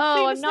 calling. Oh,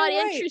 Same I'm as not Snow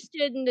White.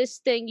 interested in this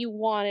thing you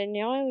want, and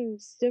now I'm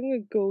going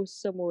to go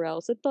somewhere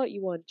else. I thought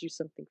you wanted to do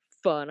something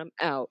fun. I'm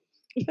out.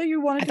 I thought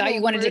you wanted I thought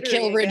you wanted to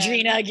kill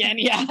Regina again.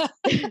 Yeah.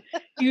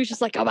 He was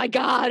just like, oh my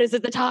God, is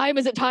it the time?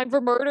 Is it time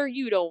for murder?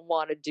 You don't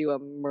want to do a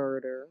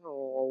murder.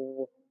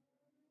 Oh,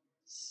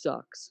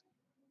 sucks.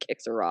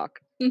 Kicks a rock.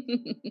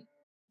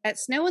 At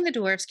Snow and the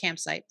dwarves'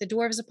 campsite, the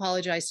dwarves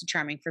apologize to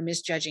Charming for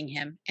misjudging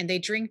him, and they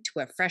drink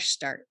to a fresh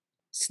start.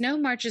 Snow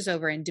marches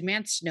over and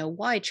demands to know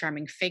why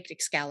Charming faked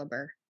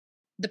Excalibur.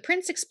 The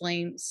prince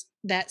explains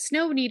that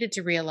Snow needed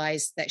to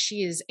realize that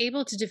she is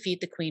able to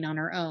defeat the queen on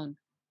her own.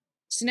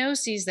 Snow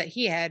sees that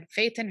he had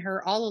faith in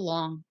her all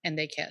along, and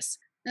they kiss.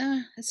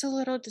 It's a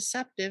little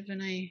deceptive,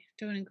 and I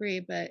don't agree,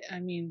 but I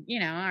mean,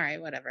 all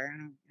right, whatever.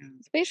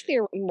 It's basically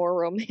a more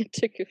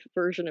romantic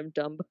version of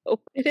Dumbo.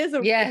 It is.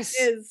 Yes.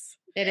 It is.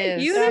 It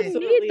is. You didn't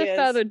absolutely need the is.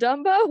 feather,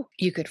 Dumbo.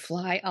 You could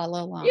fly all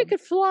along. You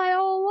could fly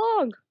all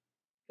along.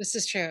 This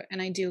is true,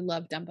 and I do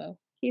love Dumbo.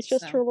 He's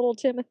just her little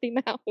Timothy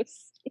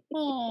Mouse.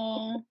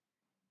 Aww.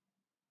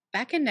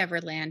 Back in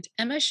Neverland,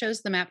 Emma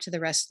shows the map to the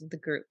rest of the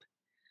group.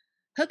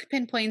 Hook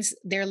pinpoints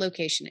their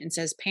location and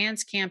says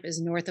Pan's camp is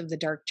north of the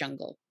dark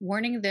jungle,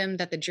 warning them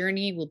that the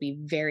journey will be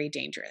very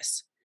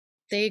dangerous.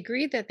 They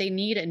agree that they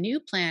need a new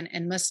plan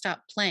and must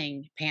stop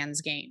playing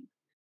Pan's game.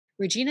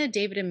 Regina,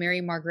 David, and Mary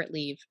Margaret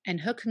leave,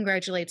 and Hook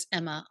congratulates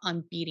Emma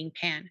on beating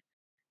Pan,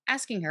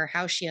 asking her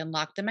how she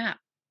unlocked the map.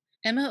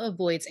 Emma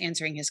avoids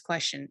answering his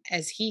question,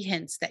 as he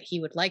hints that he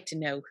would like to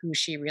know who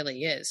she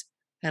really is.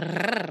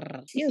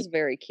 He is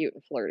very cute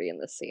and flirty in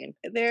this scene.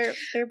 They're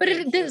But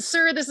very cute.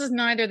 sir, this is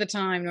neither the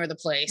time nor the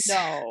place.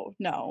 No.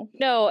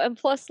 No, and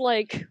plus,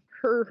 like,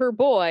 her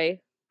boy,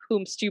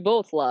 whom you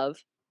both love,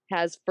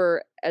 has,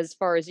 for as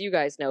far as you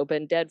guys know,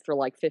 been dead for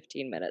like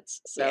 15 minutes.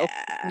 So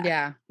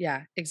Yeah,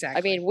 exactly.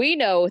 I mean, we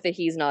know that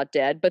he's not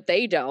dead, but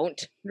they don't.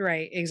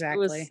 right,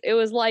 exactly. It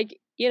was like,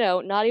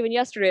 not even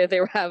yesterday that they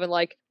were having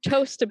like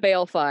toast to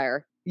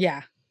balefire.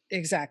 Yeah,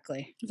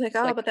 exactly. It's like,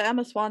 like- but the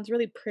Emma Swan's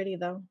really pretty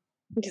though.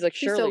 He's like,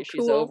 She's so surely she's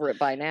cool. over it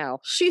by now.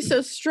 She's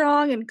so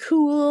strong and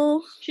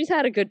cool. She's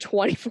had a good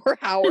 24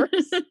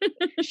 hours.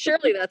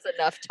 Surely that's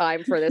enough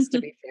time for this to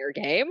be fair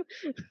game.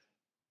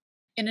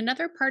 In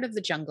another part of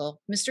the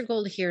jungle, Mr.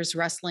 Gold hears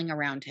rustling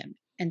around him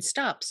and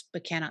stops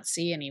but cannot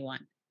see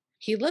anyone.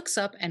 He looks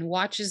up and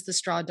watches the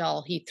straw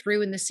doll he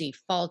threw in the sea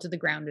fall to the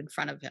ground in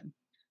front of him.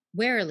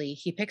 Warily,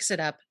 he picks it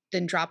up,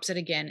 then drops it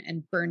again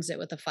and burns it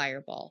with a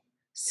fireball,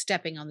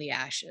 stepping on the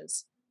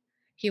ashes.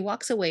 He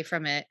walks away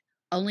from it,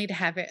 only to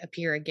have it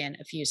appear again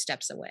a few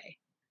steps away.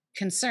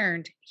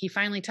 Concerned, he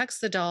finally tucks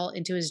the doll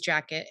into his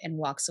jacket and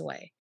walks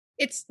away.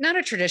 It's not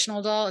a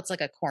traditional doll, it's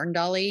like a corn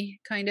dolly,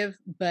 kind of,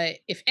 but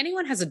if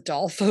anyone has a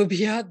doll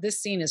phobia,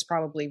 this scene is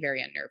probably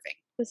very unnerving.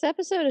 This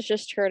episode is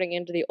just turning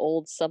into the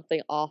old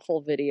Something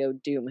Awful video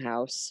Doom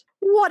House.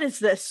 What is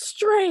this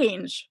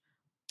strange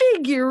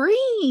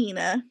figurine?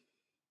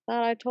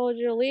 Thought I told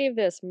you to leave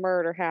this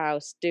murder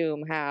house,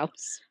 Doom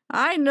House.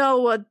 I know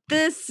what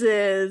this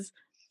is.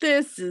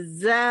 This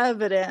is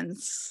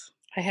evidence.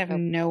 I have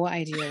no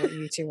idea what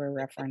you two are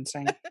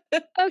referencing.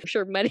 I'm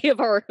sure many of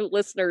our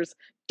listeners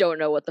don't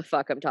know what the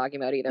fuck I'm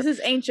talking about either. This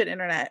is ancient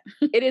internet.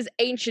 It is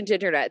ancient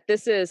internet.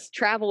 This is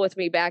travel with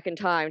me back in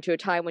time to a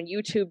time when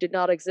YouTube did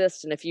not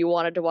exist, and if you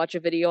wanted to watch a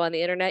video on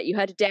the internet, you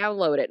had to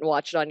download it and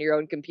watch it on your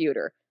own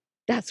computer.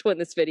 That's when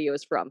this video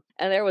is from.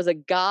 And there was a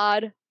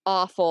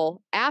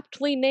god-awful,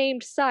 aptly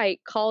named site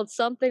called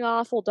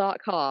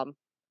somethingawful.com.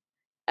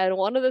 And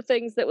one of the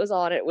things that was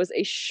on it was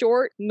a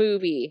short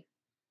movie,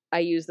 I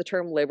use the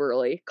term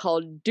liberally,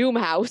 called Doom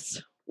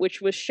House,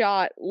 which was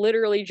shot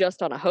literally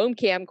just on a home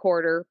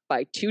camcorder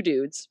by two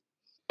dudes.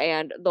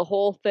 And the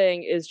whole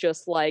thing is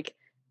just like,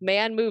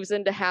 man moves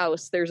into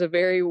house, there's a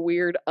very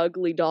weird,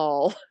 ugly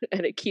doll,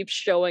 and it keeps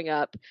showing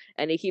up,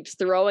 and he keeps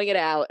throwing it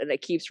out, and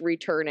it keeps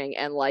returning,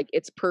 and like,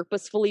 it's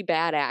purposefully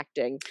bad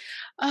acting.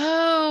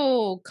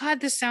 Oh, God,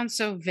 this sounds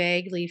so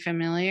vaguely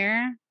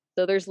familiar.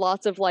 So there's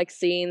lots of like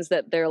scenes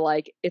that they're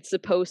like, it's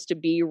supposed to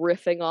be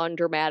riffing on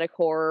dramatic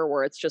horror,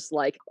 where it's just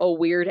like a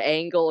weird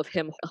angle of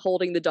him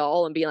holding the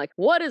doll and being like,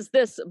 what is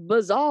this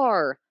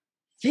bizarre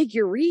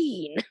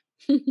figurine?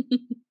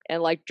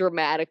 And like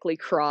dramatically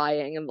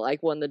crying, and like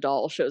when the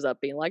doll shows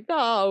up being like,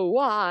 oh,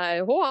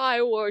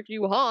 why would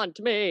you haunt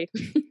me?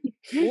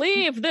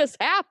 Leave this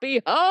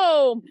happy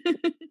home.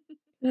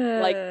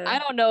 Like, I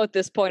don't know at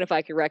this point if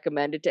I could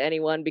recommend it to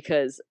anyone,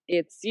 because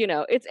it's,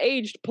 it's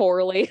aged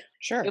poorly.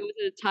 Sure. It was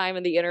a time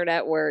in the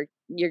internet where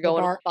you're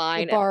going to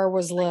find the bar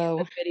was low.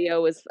 the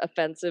video is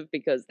offensive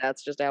because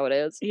that's just how it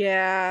is.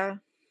 Yeah.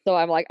 So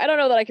I'm like, I don't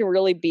know that I can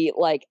really be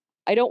like,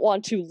 I don't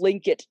want to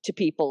link it to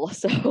people.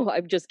 So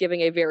I'm just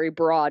giving a very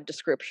broad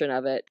description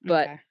of it.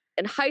 But Okay.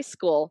 in high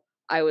school,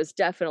 I was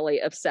definitely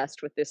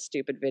obsessed with this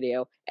stupid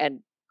video and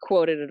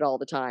quoted it all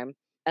the time.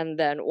 And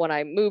then when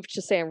I moved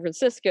to San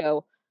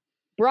Francisco,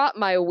 brought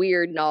my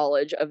weird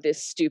knowledge of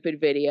this stupid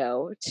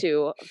video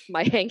to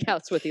my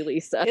hangouts with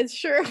Elisa. It's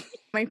true.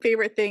 My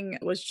favorite thing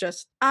was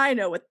just, I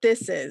know what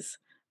this is.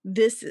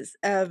 This is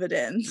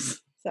evidence.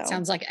 So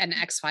Sounds like an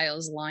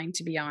X-Files line,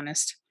 to be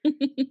honest.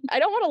 I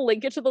don't want to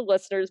link it to the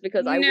listeners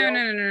because I will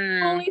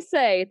no. only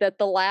say that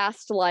the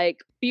last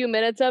few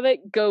minutes of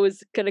it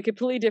goes in a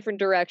completely different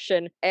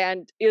direction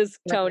and is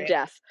tone Right.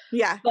 deaf.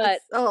 yeah, But-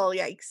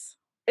 yikes.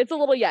 It's a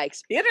little yikes.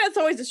 The internet's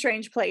always a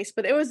strange place,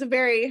 but it was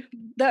the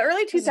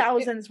early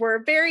 2000s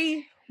were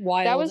very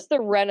Wild. That was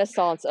the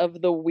renaissance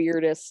of the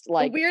weirdest,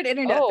 the weird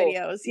internet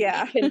videos.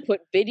 Yeah. we can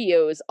put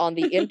videos on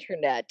the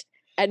internet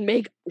and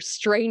make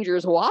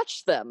strangers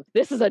watch them.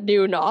 This is a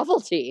new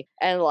novelty.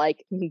 And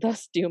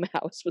thus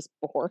Doomhouse was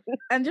born.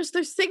 And just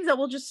there's things that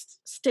will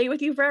just stay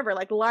with you forever,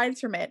 like lines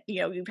from it.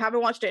 You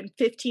haven't watched it in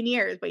 15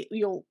 years, but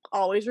you'll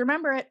always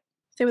remember it.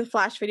 Same with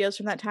Flash videos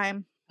from that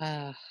time.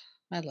 I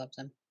love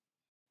them.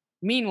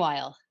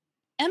 Meanwhile,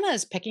 Emma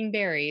is picking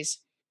berries.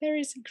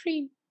 Berries and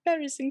cream.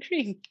 Berries and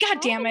cream. God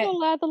damn it. A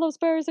lad that loves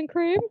berries and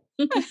cream.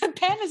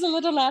 Pan is a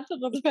little lad that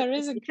loves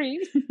berries and cream.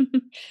 Can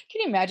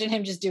you imagine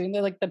him just doing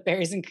the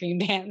berries and cream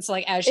dance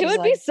as she's It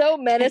would be so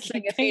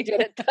menacing if he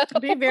did it though.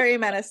 It'd be very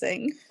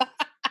menacing.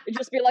 It'd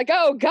just be like,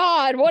 oh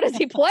God, what is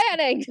he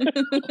planning?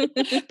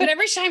 But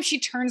every time she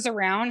turns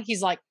around,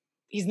 he's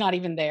not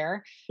even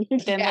there.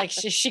 Then Yeah.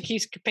 she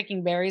keeps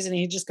picking berries and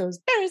he just goes,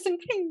 berries and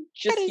cream.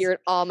 Just berries." hear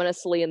it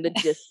ominously in the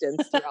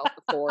distance throughout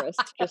the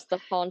forest. Just the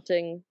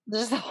haunting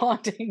There's the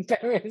haunting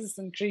berries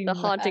and cream. the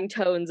haunting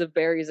tones of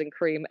berries and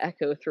cream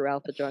echo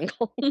throughout the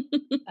jungle.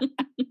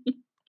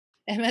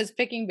 Emma's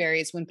picking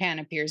berries when Pan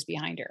appears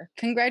behind her,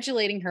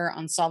 congratulating her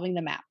on solving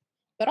the map,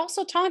 but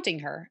also taunting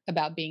her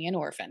about being an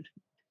orphan.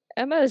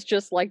 Emma is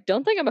just like,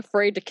 don't think I'm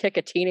afraid to kick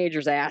a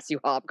teenager's ass, you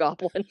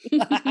hobgoblin.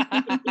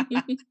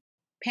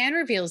 Pan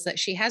reveals that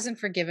she hasn't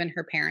forgiven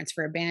her parents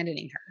for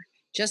abandoning her,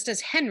 just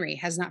as Henry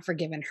has not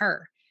forgiven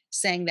her,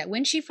 saying that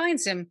when she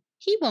finds him,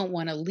 he won't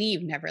want to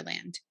leave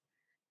Neverland.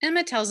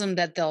 Emma tells him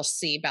that they'll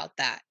see about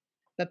that,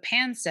 but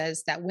Pan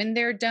says that when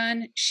they're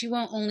done, she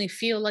won't only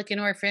feel like an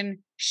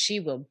orphan,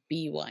 she will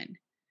be one.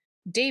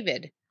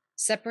 David,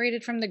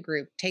 separated from the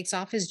group, takes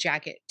off his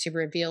jacket to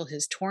reveal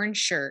his torn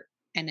shirt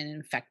and an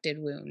infected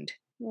wound.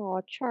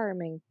 Oh,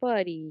 charming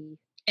buddy.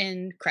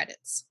 End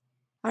credits.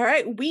 All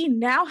right, we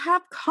now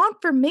have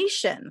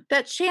confirmation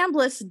that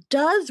Chambliss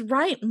does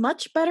write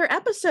much better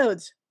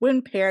episodes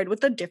when paired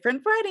with a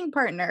different writing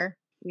partner.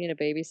 You mean a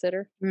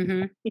babysitter?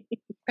 Mm-hmm.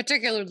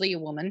 Particularly a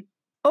woman.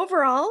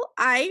 Overall,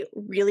 I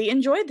really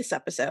enjoyed this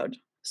episode.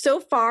 So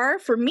far,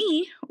 for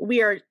me,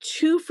 we are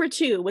 2 for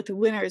 2 with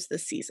winners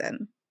this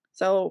season.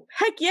 So,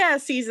 heck yeah,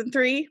 season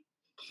 3.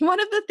 One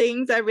of the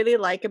things I really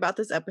like about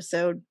this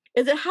episode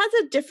is it has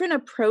a different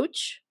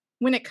approach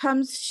when it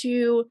comes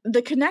to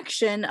the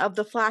connection of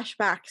the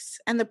flashbacks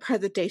and the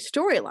present day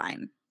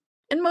storyline.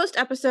 In most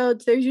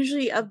episodes, there's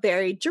usually a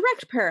very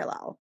direct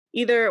parallel.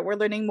 Either we're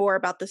learning more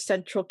about the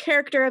central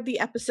character of the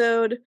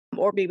episode,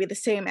 or maybe the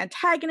same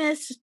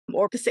antagonist,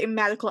 or the same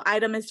magical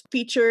item is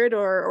featured,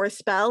 or a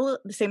spell,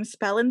 the same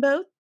spell in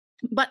both.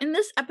 But in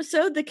this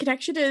episode, the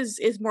connection is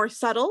more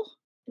subtle.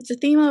 It's a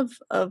theme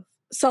of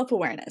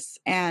self-awareness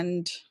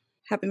and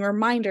having a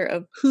reminder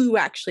of who you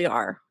actually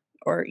are,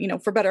 or,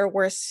 for better or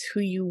worse,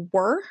 who you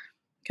were,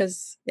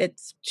 because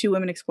it's 2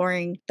 women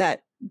exploring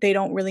that they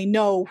don't really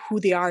know who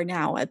they are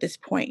now at this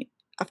point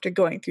after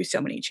going through so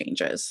many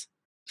changes.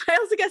 I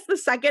also guess the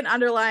second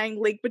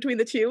underlying link between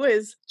the two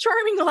is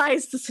Charming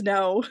lies to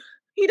Snow.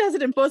 He does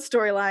it in both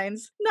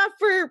storylines, not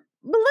for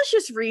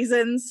malicious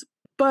reasons,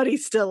 but he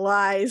still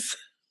lies.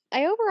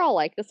 I overall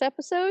like this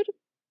episode,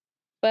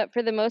 but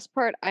for the most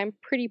part, I'm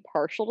pretty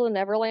partial to the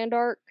Neverland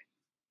arc.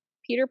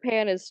 Peter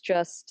Pan is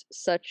just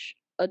such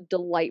a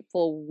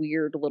delightful,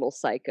 weird little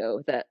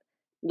psycho that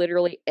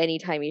literally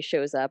anytime he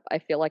shows up, I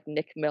feel like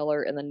Nick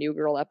Miller in the New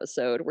Girl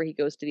episode where he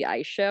goes to the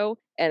ice show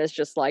and is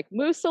just like,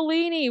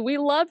 Mussolini, we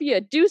love you.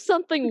 Do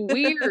something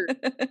weird.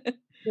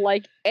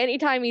 Like,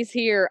 anytime he's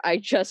here, I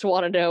just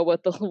want to know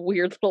what the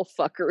weird little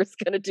fucker is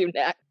going to do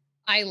next.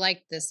 I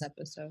like this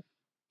episode.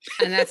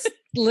 And that's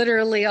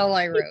literally all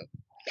I wrote.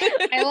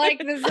 I like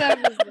this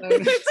episode.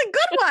 It's a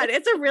good one.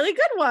 It's a really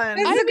good one.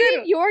 It's I a good mean,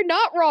 one. you're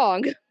not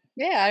wrong.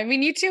 Yeah, I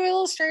mean, you 2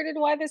 illustrated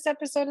why this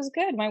episode is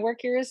good. My work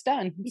here is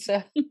done.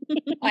 So,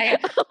 I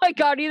Oh my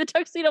god, are you the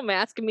tuxedo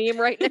mask meme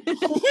right now?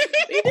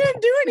 You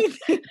didn't do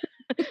anything.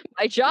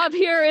 My job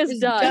here is It's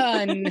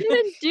done. done.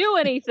 Didn't do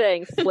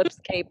anything. Flips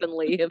cape and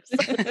leaves.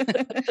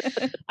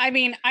 I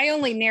mean, I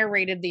only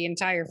narrated the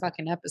entire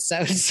fucking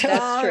episode. So,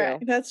 That's true. Alright,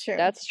 that's true.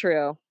 That's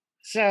true.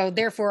 so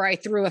therefore, I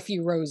threw a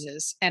few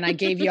roses and I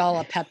gave y'all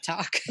a pep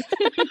talk.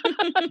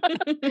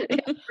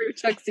 True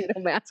tuxedo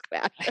mask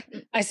back.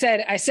 I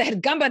said,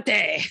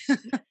 Gambate.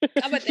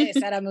 Gambate,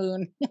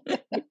 Saramoon.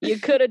 You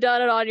could have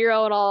done it on your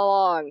own all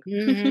along.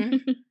 Mhm.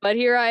 But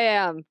here I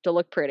am to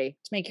look pretty.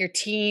 To make your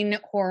teen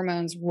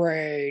hormones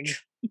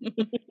rage.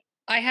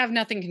 I have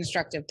nothing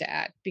constructive to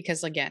add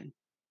because, again,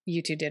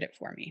 you 2 did it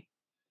for me.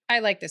 I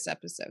like this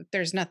episode.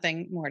 There's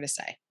nothing more to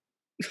say.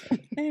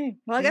 Hey,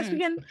 well, I guess we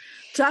can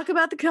talk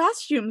about the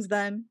costumes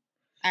then.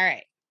 All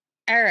right.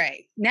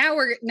 Now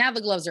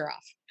the gloves are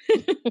off.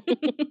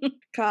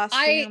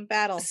 Costume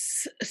battle.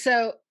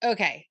 So,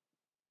 okay.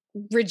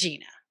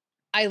 Regina.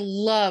 I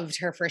loved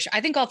her first.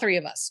 I think all three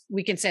of us,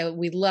 we can say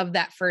we love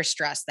that first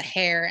dress, the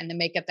hair and the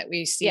makeup that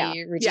we see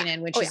Regina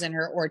in when she's in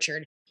her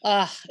orchard.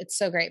 It's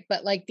so great.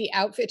 But like the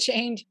outfit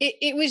change,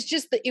 it was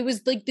just, it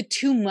was like the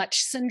too much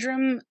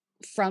syndrome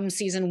from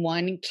season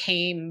 1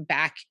 came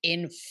back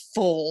in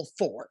full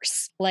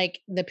force. Like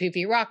the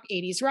poofy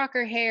 80s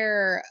rocker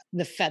hair,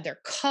 the feather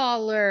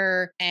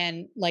collar,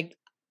 and like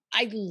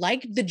I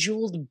like the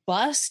jeweled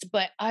bust,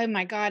 but oh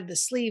my God, the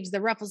sleeves,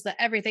 the ruffles,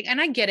 the everything. And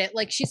I get it.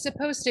 Like she's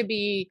supposed to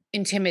be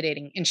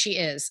intimidating and she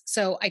is.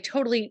 So I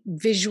totally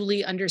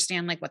visually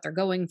understand like what they're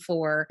going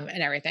for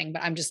and everything.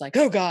 But I'm just like,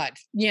 oh God,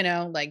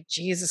 like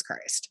Jesus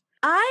Christ.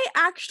 I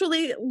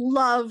actually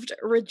loved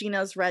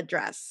Regina's red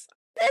dress.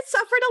 It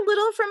suffered a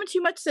little from too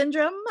much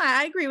syndrome.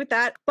 I agree with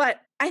that. But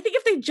I think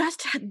if they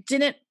just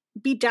didn't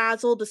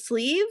bedazzle the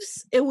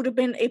sleeves, it would have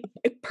been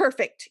a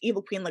perfect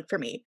Evil Queen look for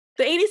me.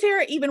 The 80s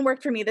hair even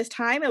worked for me this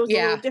time. It was a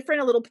little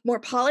different, a little more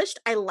polished.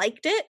 I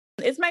liked it.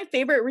 It's my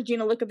favorite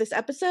Regina look of this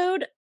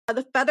episode.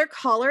 The feather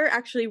collar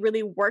actually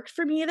really worked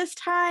for me this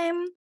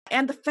time.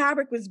 And the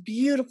fabric was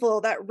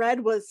beautiful. That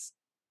red was,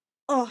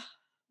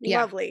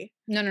 lovely.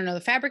 No.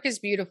 The fabric is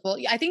beautiful.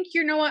 I think,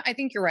 you know what? I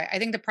think you're right. I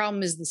think the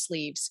problem is the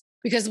sleeves.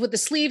 Because with the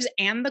sleeves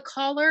and the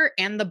collar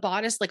and the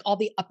bodice, like all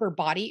the upper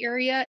body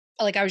area,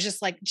 like I was just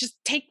like, just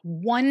take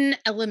one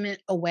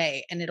element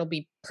away and it'll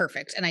be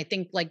perfect. And I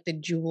think like the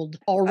jeweled,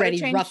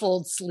 already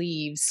ruffled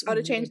sleeves. I would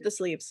have changed the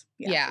sleeves.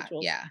 Yeah.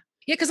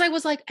 Because I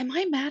was like, am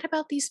I mad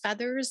about these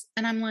feathers?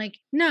 And I'm like,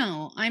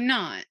 no, I'm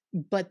not.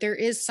 But there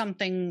is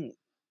something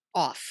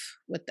off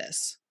with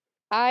this.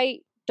 I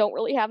don't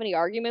really have any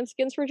arguments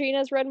against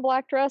Regina's red and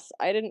black dress.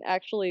 I don't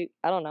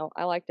know.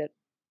 I liked it.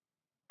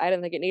 I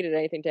didn't think it needed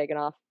anything taken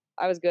off.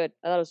 I was good.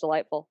 I thought it was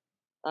delightful.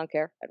 I don't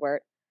care. I'd wear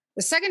it.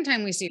 The second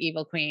time we see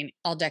Evil Queen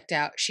all decked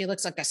out, she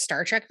looks like a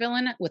Star Trek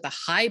villain with a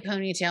high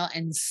ponytail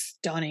and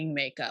stunning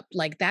makeup.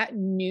 Like that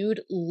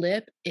nude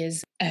lip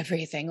is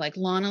everything. Like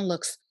Lana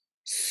looks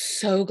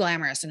so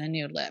glamorous in a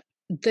nude lip.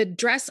 The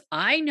dress,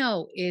 I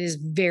know, is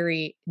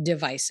very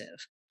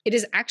divisive. It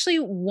is actually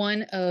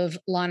one of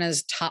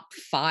Lana's top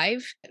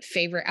 5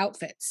 favorite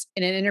outfits.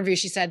 In an interview,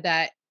 she said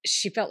that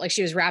she felt like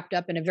she was wrapped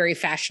up in a very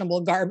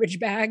fashionable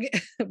garbage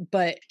bag,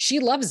 but she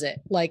loves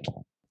it. Like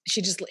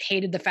she just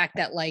hated the fact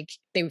that like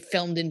they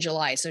filmed in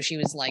July. So she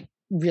was like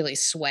really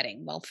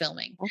sweating while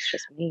filming. That's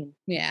just mean.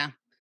 Yeah.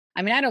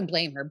 I mean, I don't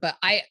blame her, but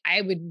I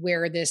would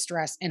wear this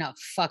dress in a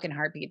fucking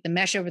heartbeat. The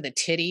mesh over the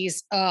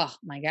titties. Oh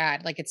my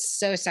God. Like it's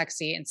so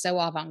sexy and so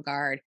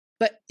avant-garde,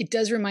 but it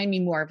does remind me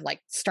more of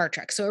like Star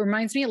Trek. So it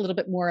reminds me a little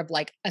bit more of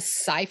like a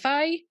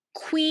sci-fi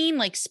queen,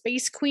 like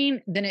space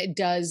queen, than it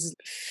does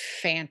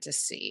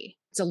fantasy.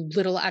 It's a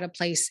little out of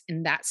place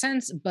in that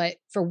sense, but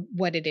for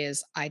what it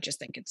is, I just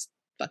think it's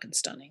fucking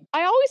stunning.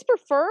 I always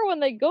prefer when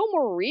they go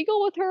more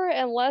regal with her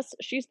unless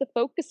she's the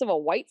focus of a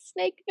White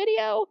Snake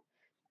video.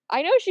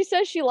 I know she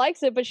says she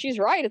likes it, but she's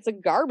right. It's a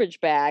garbage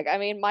bag. I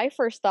mean, my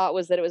first thought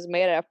was that it was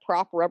made out of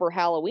prop rubber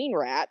Halloween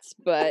rats,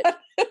 but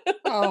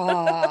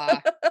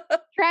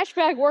trash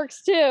bag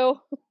works too.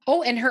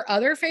 Oh, and her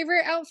other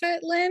favorite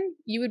outfit, Lynn,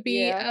 you would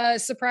be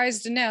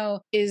surprised to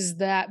know, is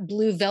that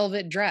blue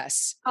velvet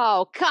dress.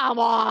 Oh, come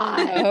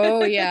on.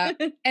 Oh, yeah.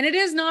 And it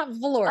is not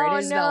velour. It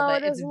is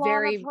velvet. Does It's Lana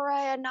very...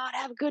 Parrilla not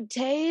have good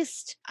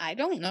taste? I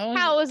don't know.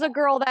 How is a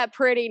girl that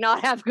pretty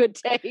not have good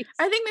taste?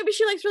 I think maybe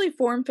she likes really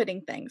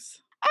form-fitting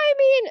things. I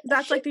mean,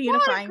 that's like the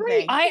unifying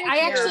thing. I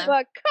actually,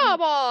 but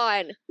come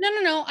on.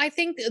 No. I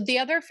think the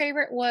other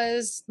favorite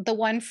was the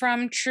one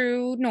from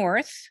True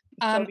North.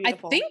 I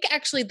think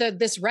actually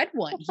this red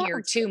one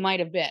here too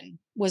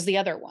was the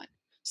other one.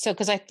 So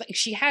because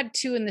she had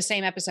 2 in the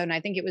same episode, and I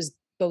think it was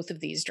both of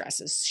these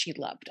dresses she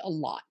loved a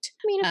lot.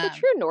 I mean, if the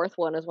True North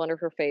one is one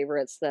of her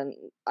favorites, then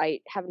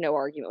I have no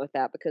argument with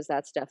that, because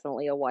that's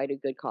definitely a why do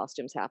good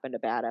costumes happen to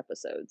bad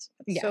episodes.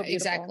 Yeah, so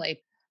exactly.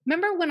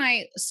 Remember when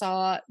I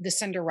saw the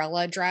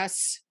Cinderella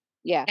dress?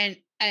 Yeah. And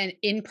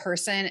in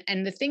person.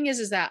 And the thing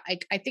is that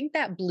I think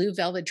that blue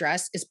velvet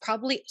dress is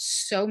probably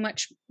so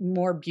much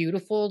more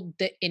beautiful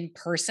in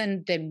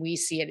person than we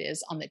see it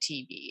is on the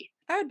TV.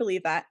 I would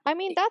believe that. I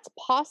mean, that's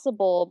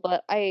possible,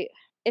 but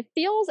it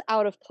feels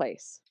out of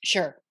place.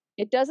 Sure.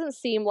 It doesn't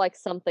seem like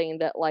something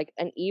that like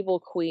an evil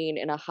queen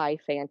in a high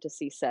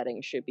fantasy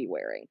setting should be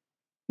wearing.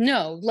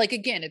 No, like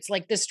again, it's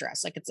like this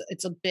dress. Like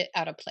it's a bit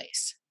out of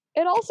place.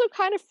 It also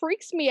kind of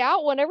freaks me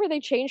out whenever they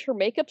change her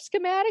makeup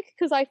schematic,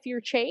 because I fear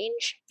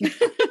change.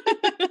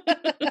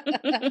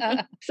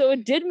 So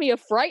it did me a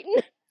frighten.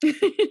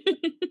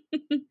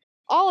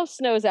 All of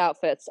Snow's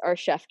outfits are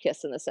chef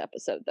kiss in this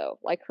episode, though.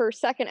 Like her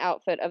second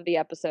outfit of the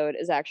episode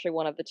is actually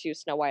one of the 2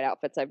 Snow White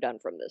outfits I've done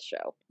from this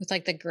show. With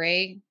like the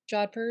gray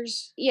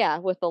jodhpurs? Yeah,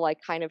 with the like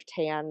kind of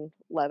tan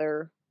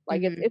leather.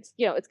 Like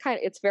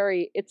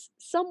it's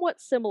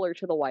somewhat similar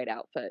to the white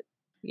outfit.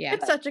 Yeah.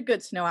 It's such a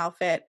good Snow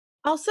outfit.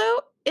 Also,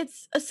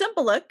 it's a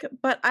simple look,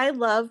 but I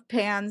love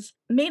Pan's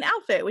main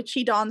outfit, which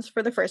she dons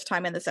for the first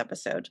time in this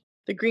episode.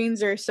 The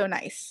greens are so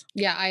nice.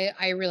 Yeah,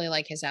 I really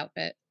like his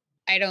outfit.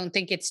 I don't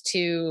think it's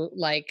too,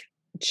 like,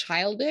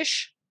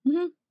 childish.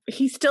 Mm-hmm.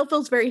 He still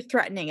feels very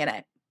threatening in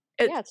it.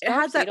 It's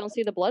dark, so you don't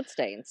see the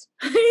bloodstains.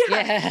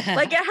 Yeah.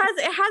 Like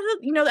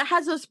it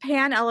has those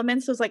pan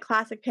elements, those like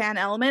classic pan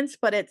elements,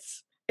 but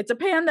it's a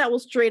pan that will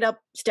straight up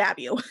stab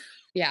you.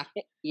 Yeah.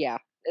 Yeah,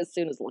 as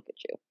soon as look at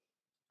you.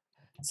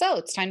 So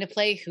it's time to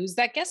play Who's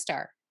That Guest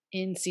Star?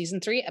 In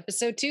season 3,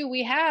 episode 2,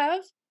 we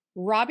have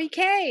Robbie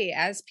Kay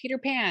as Peter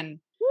Pan.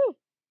 Woo.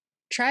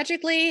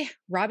 Tragically,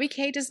 Robbie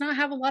Kay does not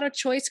have a lot of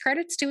choice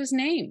credits to his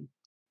name.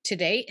 To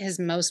date, his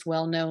most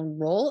well-known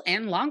role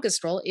and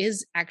longest role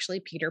is actually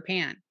Peter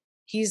Pan.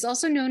 He's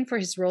also known for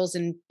his roles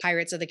in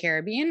Pirates of the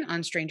Caribbean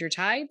on Stranger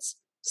Tides,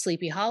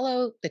 Sleepy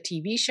Hollow, the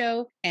TV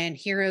show, and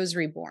Heroes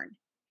Reborn.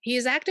 He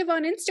is active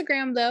on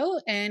Instagram, though,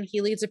 and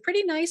he leads a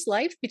pretty nice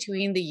life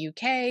between the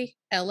UK,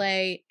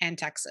 LA, and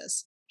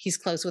Texas. He's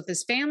close with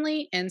his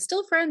family and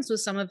still friends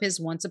with some of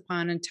his once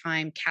upon a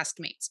time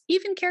castmates,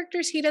 even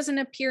characters he doesn't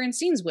appear in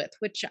scenes with,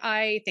 which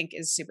I think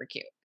is super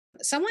cute.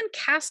 Someone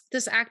cast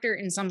this actor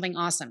in something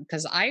awesome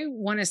because I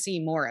want to see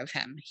more of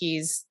him.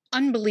 He's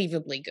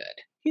unbelievably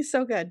good. He's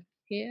so good.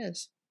 He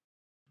is.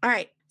 All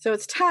right, so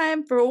it's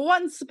time for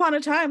Once Upon a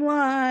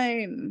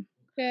Timeline.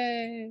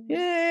 Yay.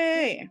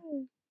 Yay!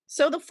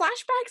 So the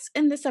flashbacks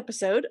in this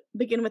episode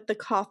begin with the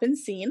coffin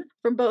scene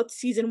from both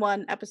Season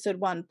 1, Episode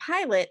 1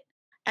 pilot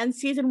and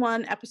Season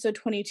 1, Episode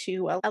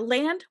 22, A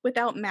Land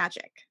Without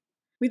Magic.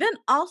 We then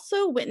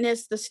also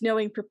witness the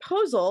snowing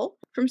proposal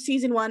from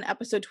Season 1,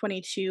 Episode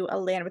 22, A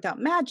Land Without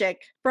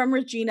Magic, from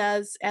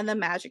Regina's and the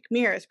Magic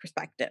Mirror's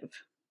perspective.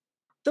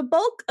 The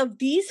bulk of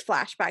these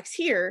flashbacks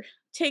here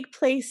take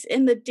place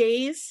in the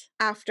days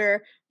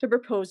after the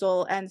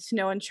proposal and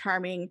Snow and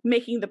Charming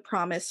making the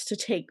promise to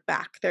take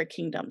back their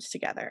kingdoms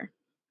together.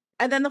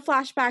 And then the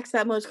flashbacks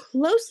that most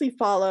closely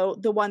follow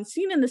the one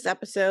seen in this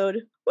episode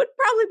would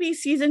probably be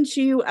Season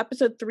 2,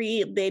 Episode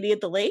 3, Lady of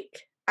the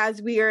Lake,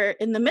 as we are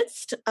in the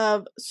midst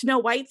of Snow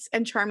White's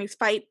and Charming's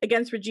fight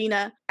against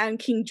Regina and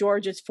King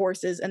George's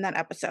forces in that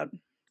episode.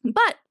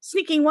 But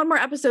sneaking one more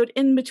episode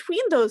in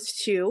between those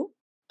two,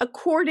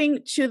 according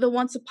to the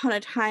Once Upon a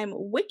Time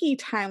wiki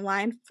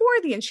timeline for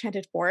the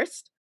Enchanted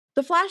Forest,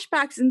 the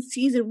flashbacks in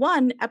Season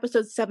 1,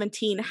 Episode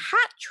 17,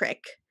 Hat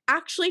Trick,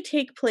 actually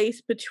take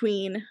place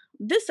between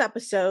this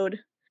episode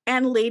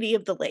and Lady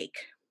of the Lake.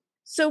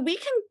 So we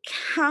can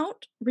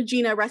count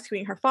Regina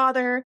rescuing her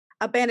father,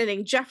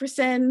 abandoning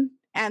Jefferson,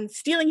 and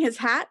stealing his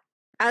hat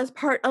as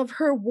part of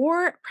her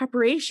war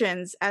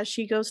preparations as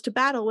she goes to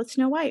battle with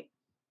Snow White.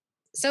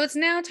 So it's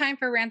now time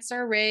for Rants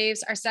or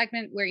Raves, our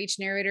segment where each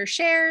narrator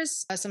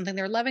shares something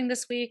they're loving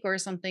this week or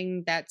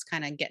something that's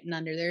kind of getting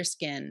under their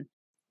skin.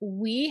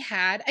 We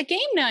had a game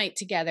night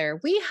together.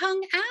 We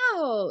hung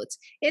out.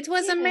 It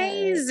was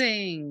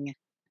amazing.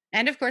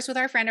 And of course, with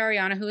our friend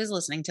Ariana, who is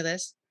listening to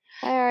this.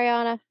 Hi,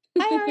 Ariana.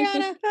 Hi,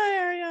 Ariana.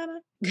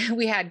 Hi, Ariana.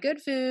 We had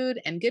good food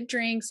and good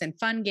drinks and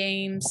fun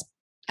games.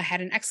 I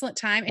had an excellent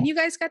time, and you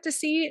guys got to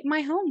see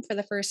my home for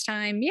the first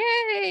time.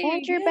 Yay!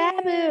 And your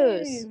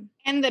baboos.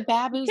 And the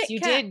baboos,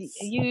 Kit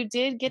you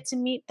did get to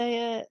meet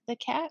the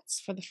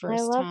cats for the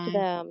first time. I loved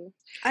them.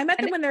 I met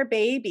them when they're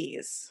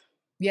babies.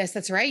 Yes,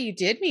 that's right. You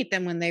did meet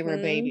them when they were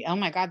baby. Oh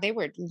my God, they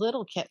were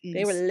little kittens.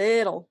 They were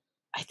little.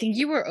 I think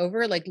you were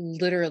over like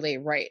literally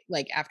right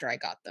like after I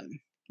got them.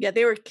 Yeah,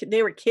 they were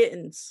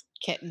kittens.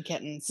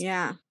 Kittens.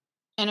 Yeah.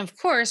 And of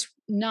course,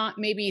 not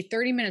maybe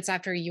 30 minutes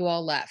after you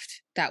all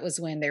left, that was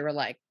when they were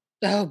like,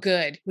 oh,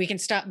 good. We can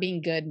stop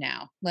being good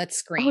now. Let's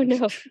scream. Oh,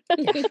 no.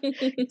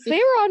 They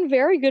were on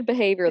very good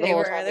behavior the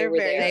whole time they were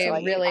there. They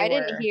So really I were.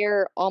 didn't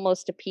hear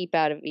almost a peep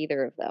out of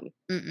either of them.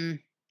 Mm-mm.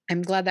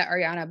 I'm glad that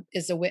Ariana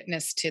is a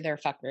witness to their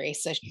fuckery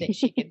so that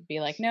she could be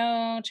like,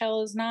 no,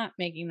 Chella's not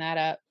making that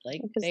up.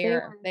 Like they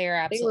are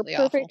absolutely They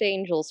were perfect awful.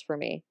 angels for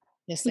me.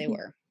 Yes, they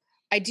were.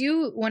 I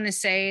do want to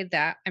say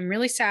that I'm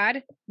really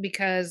sad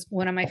because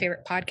one of my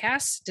favorite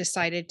podcasts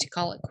decided to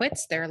call it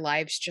quits. Their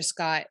lives just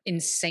got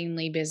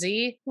insanely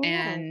busy. Wow.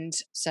 And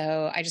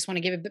so I just want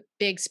to give a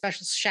big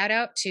special shout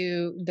out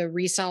to the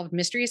Resolved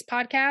Mysteries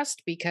podcast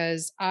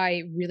because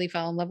I really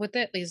fell in love with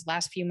it these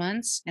last few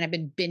months and I've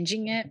been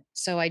binging it.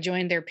 So I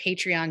joined their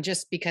Patreon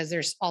just because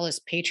there's all this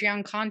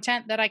Patreon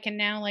content that I can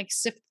now like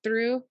sift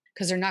through.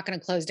 Because they're not going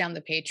to close down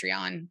the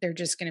Patreon. They're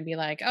just going to be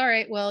like, all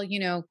right, well,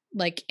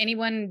 like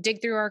anyone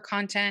dig through our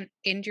content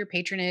into your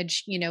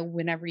patronage,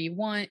 whenever you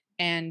want.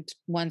 And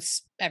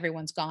once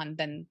everyone's gone,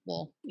 then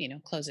we'll,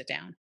 close it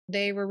down.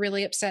 They were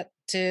really upset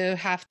to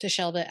have to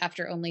shelve it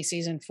after only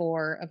season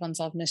 4 of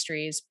Unsolved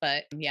Mysteries.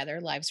 But yeah, their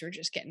lives were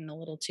just getting a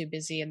little too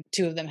busy. And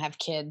 2 of them have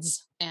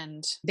kids.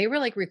 And they were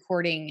like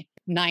recording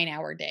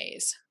 9-hour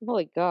days.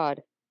 Holy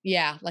God.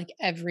 Yeah, like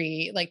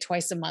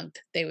twice a month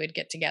they would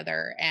get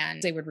together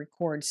and they would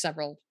record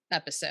several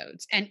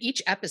episodes. And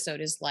each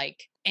episode is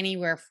like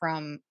anywhere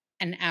from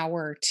an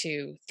hour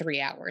to 3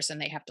 hours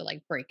and they have to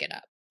like break it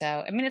up.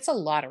 So, I mean, it's a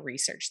lot of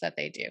research that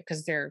they do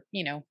because they're,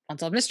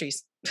 Unsolved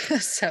Mysteries.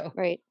 So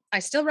Right. I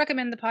still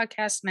recommend the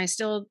podcast and I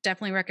still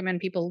definitely recommend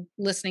people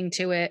listening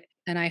to it.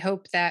 And I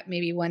hope that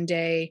maybe one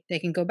day they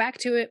can go back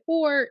to it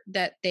or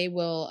that they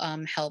will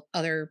help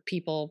other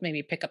people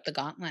maybe pick up the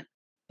gauntlet.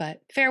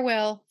 But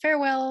farewell,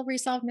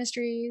 Resolved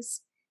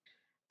Mysteries.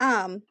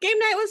 Game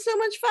night was so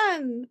much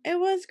fun. It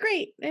was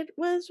great. It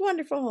was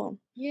wonderful.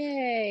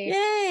 Yay.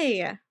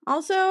 Yay.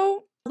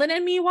 Also, Lynn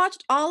and me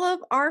watched all of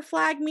Our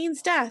Flag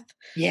Means Death.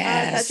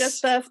 Yes.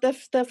 Just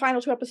the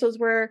final 2 episodes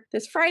were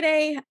this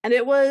Friday, and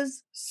it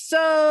was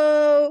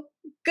so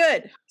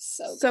good.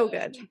 So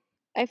good.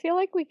 I feel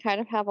like we kind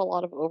of have a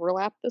lot of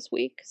overlap this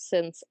week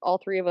since all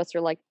 3 of us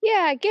are like,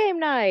 yeah, game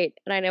night.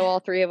 And I know all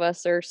 3 of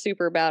us are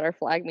super about Our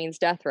Flag Means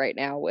Death right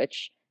now,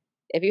 which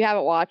if you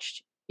haven't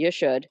watched, you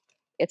should.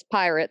 It's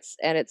pirates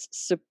and it's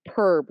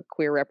superb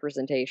queer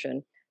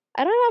representation.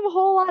 I don't have a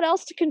whole lot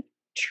else to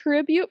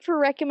contribute for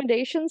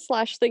recommendations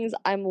 / things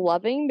I'm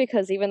loving,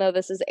 because even though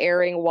this is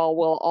airing while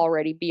we'll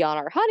already be on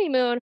our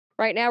honeymoon,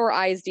 right now we're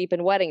eyes deep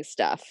in wedding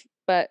stuff.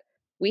 But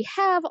we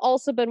have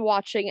also been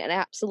watching an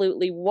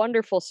absolutely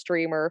wonderful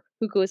streamer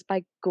who goes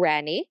by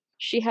Granny.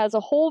 She has a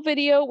whole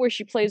video where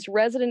she plays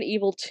Resident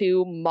Evil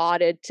 2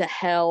 modded to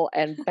hell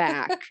and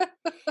back.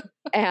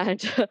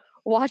 And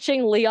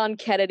watching Leon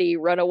Kennedy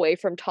run away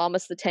from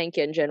Thomas the Tank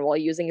Engine while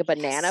using a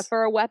banana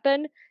for a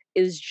weapon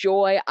is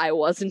joy I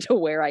wasn't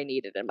aware I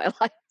needed in my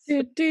life.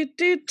 Do, do,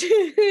 do,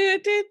 do, do,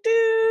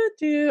 do,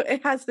 do.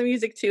 It has the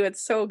music too.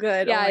 It's so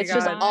good. Yeah, oh my it's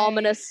just God.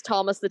 ominous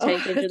Thomas the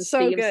Tank Engine's so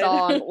theme good.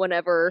 song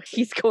whenever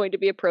he's going to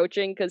be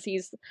approaching, because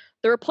he's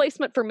the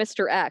replacement for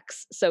Mr.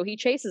 X, so he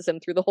chases him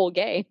through the whole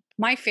game.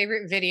 My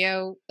favorite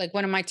video, like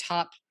one of my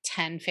top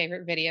 10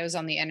 favorite videos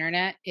on the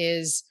internet,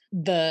 is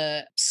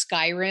the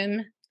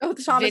Skyrim Oh,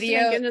 the Thomas video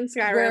Tank Engine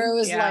Skyrim. where it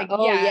was like,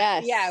 Oh,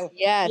 yeah, yes.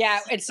 yeah,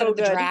 it's So so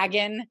the good.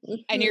 dragon,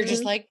 and you're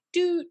just Mhm. like,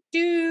 do,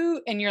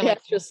 and you're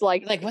That's just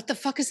like what the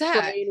fuck is that?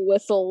 train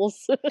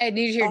whistles. And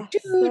you hear Oh, do,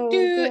 so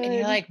and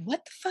you're good. like,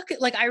 what the fuck?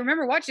 Like, I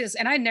remember watching this,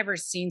 and I'd never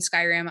seen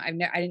Skyrim. I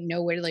didn't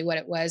know really what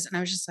it was, and I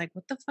was just like,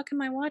 what the fuck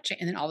am I watching?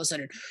 And then all of a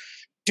sudden,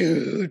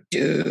 dude,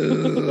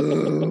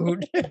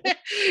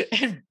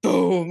 and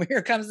boom,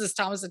 here comes this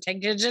Thomas the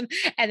Tank Engine,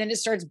 and then it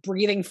starts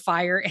breathing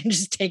fire and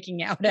just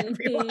taking out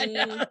everyone.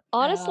 Mhm.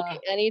 Honestly, Uh,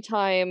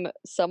 anytime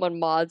someone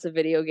mods a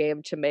video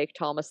game to make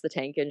Thomas the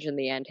Tank Engine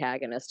the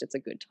antagonist, it's a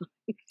good time.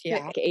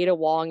 yeah. Like Ada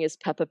Wong is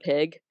Peppa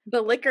Pig.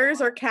 The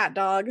liquors or cat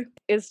dog.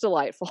 It's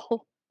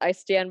delightful. I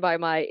stand by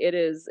my it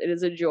is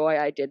a joy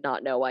I did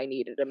not know I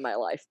needed in my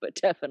life, but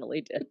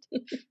definitely did.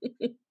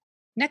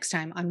 Next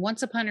time on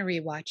Once Upon a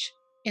Rewatch,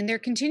 in their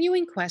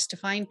continuing quest to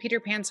find Peter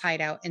Pan's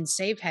hideout and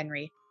save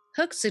Henry,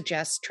 Hook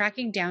suggests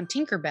tracking down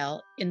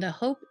Tinkerbell in the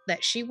hope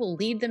that she will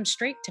lead them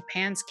straight to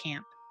Pan's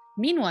camp.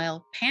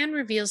 Meanwhile, Pan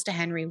reveals to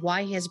Henry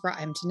why he has brought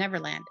him to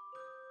Neverland.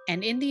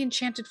 And in the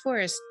Enchanted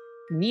Forest,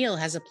 Neil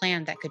has a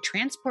plan that could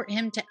transport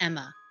him to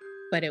Emma,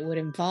 but it would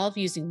involve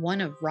using one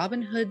of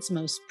Robin Hood's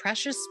most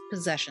precious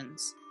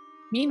possessions.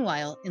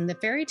 Meanwhile, in the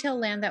fairy tale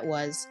land that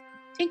was,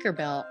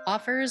 Tinkerbell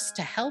offers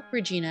to help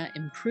Regina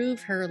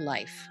improve her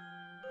life.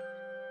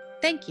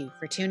 Thank you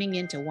for tuning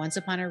in to Once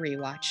Upon a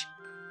Rewatch.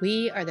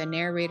 We are the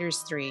Narrators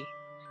 3.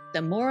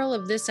 The moral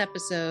of this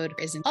episode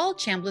is all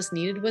Chambliss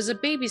needed was a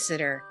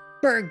babysitter.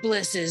 Berg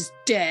Bliss is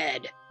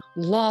dead.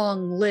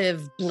 Long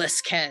live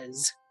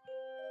Blisskez.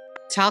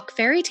 Talk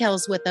fairy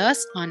tales with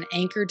us on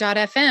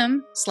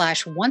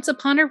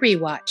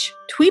anchor.fm/onceUponARewatch.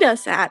 Tweet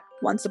us at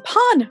Once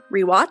Upon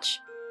Rewatch.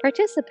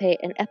 Participate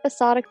in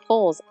episodic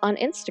polls on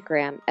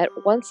Instagram at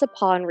Once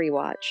Upon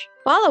Rewatch.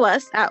 Follow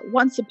us at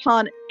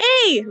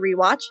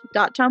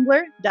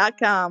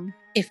onceuponarewatch.tumblr.com.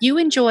 If you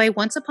enjoy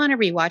Once Upon a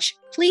Rewatch,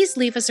 please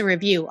leave us a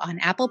review on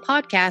Apple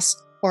Podcasts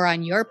or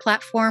on your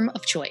platform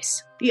of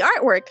choice. The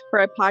artwork for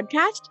our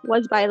podcast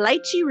was by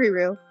Lychee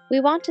Ruru. We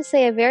want to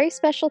say a very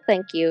special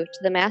thank you to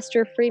the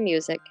master of free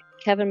music,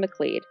 Kevin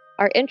MacLeod.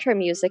 Our intro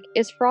music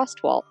is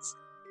Frost Waltz,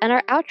 and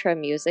our outro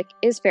music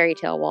is Fairy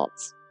Tale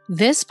Waltz.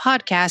 This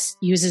podcast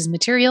uses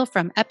material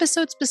from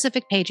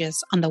episode-specific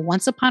pages on the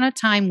Once Upon a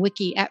Time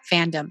wiki at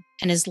Fandom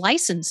and is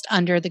licensed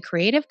under the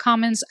Creative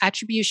Commons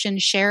Attribution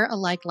Share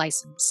Alike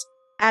license.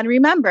 And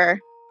remember,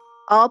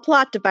 all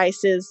plot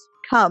devices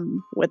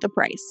come with a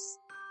price.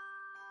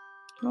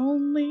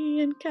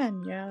 Only in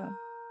Kenya.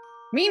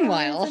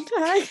 Meanwhile,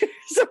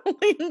 Tigers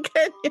only in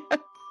Kenya.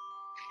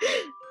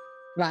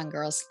 come on,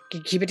 girls,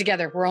 keep it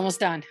together. We're almost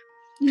done.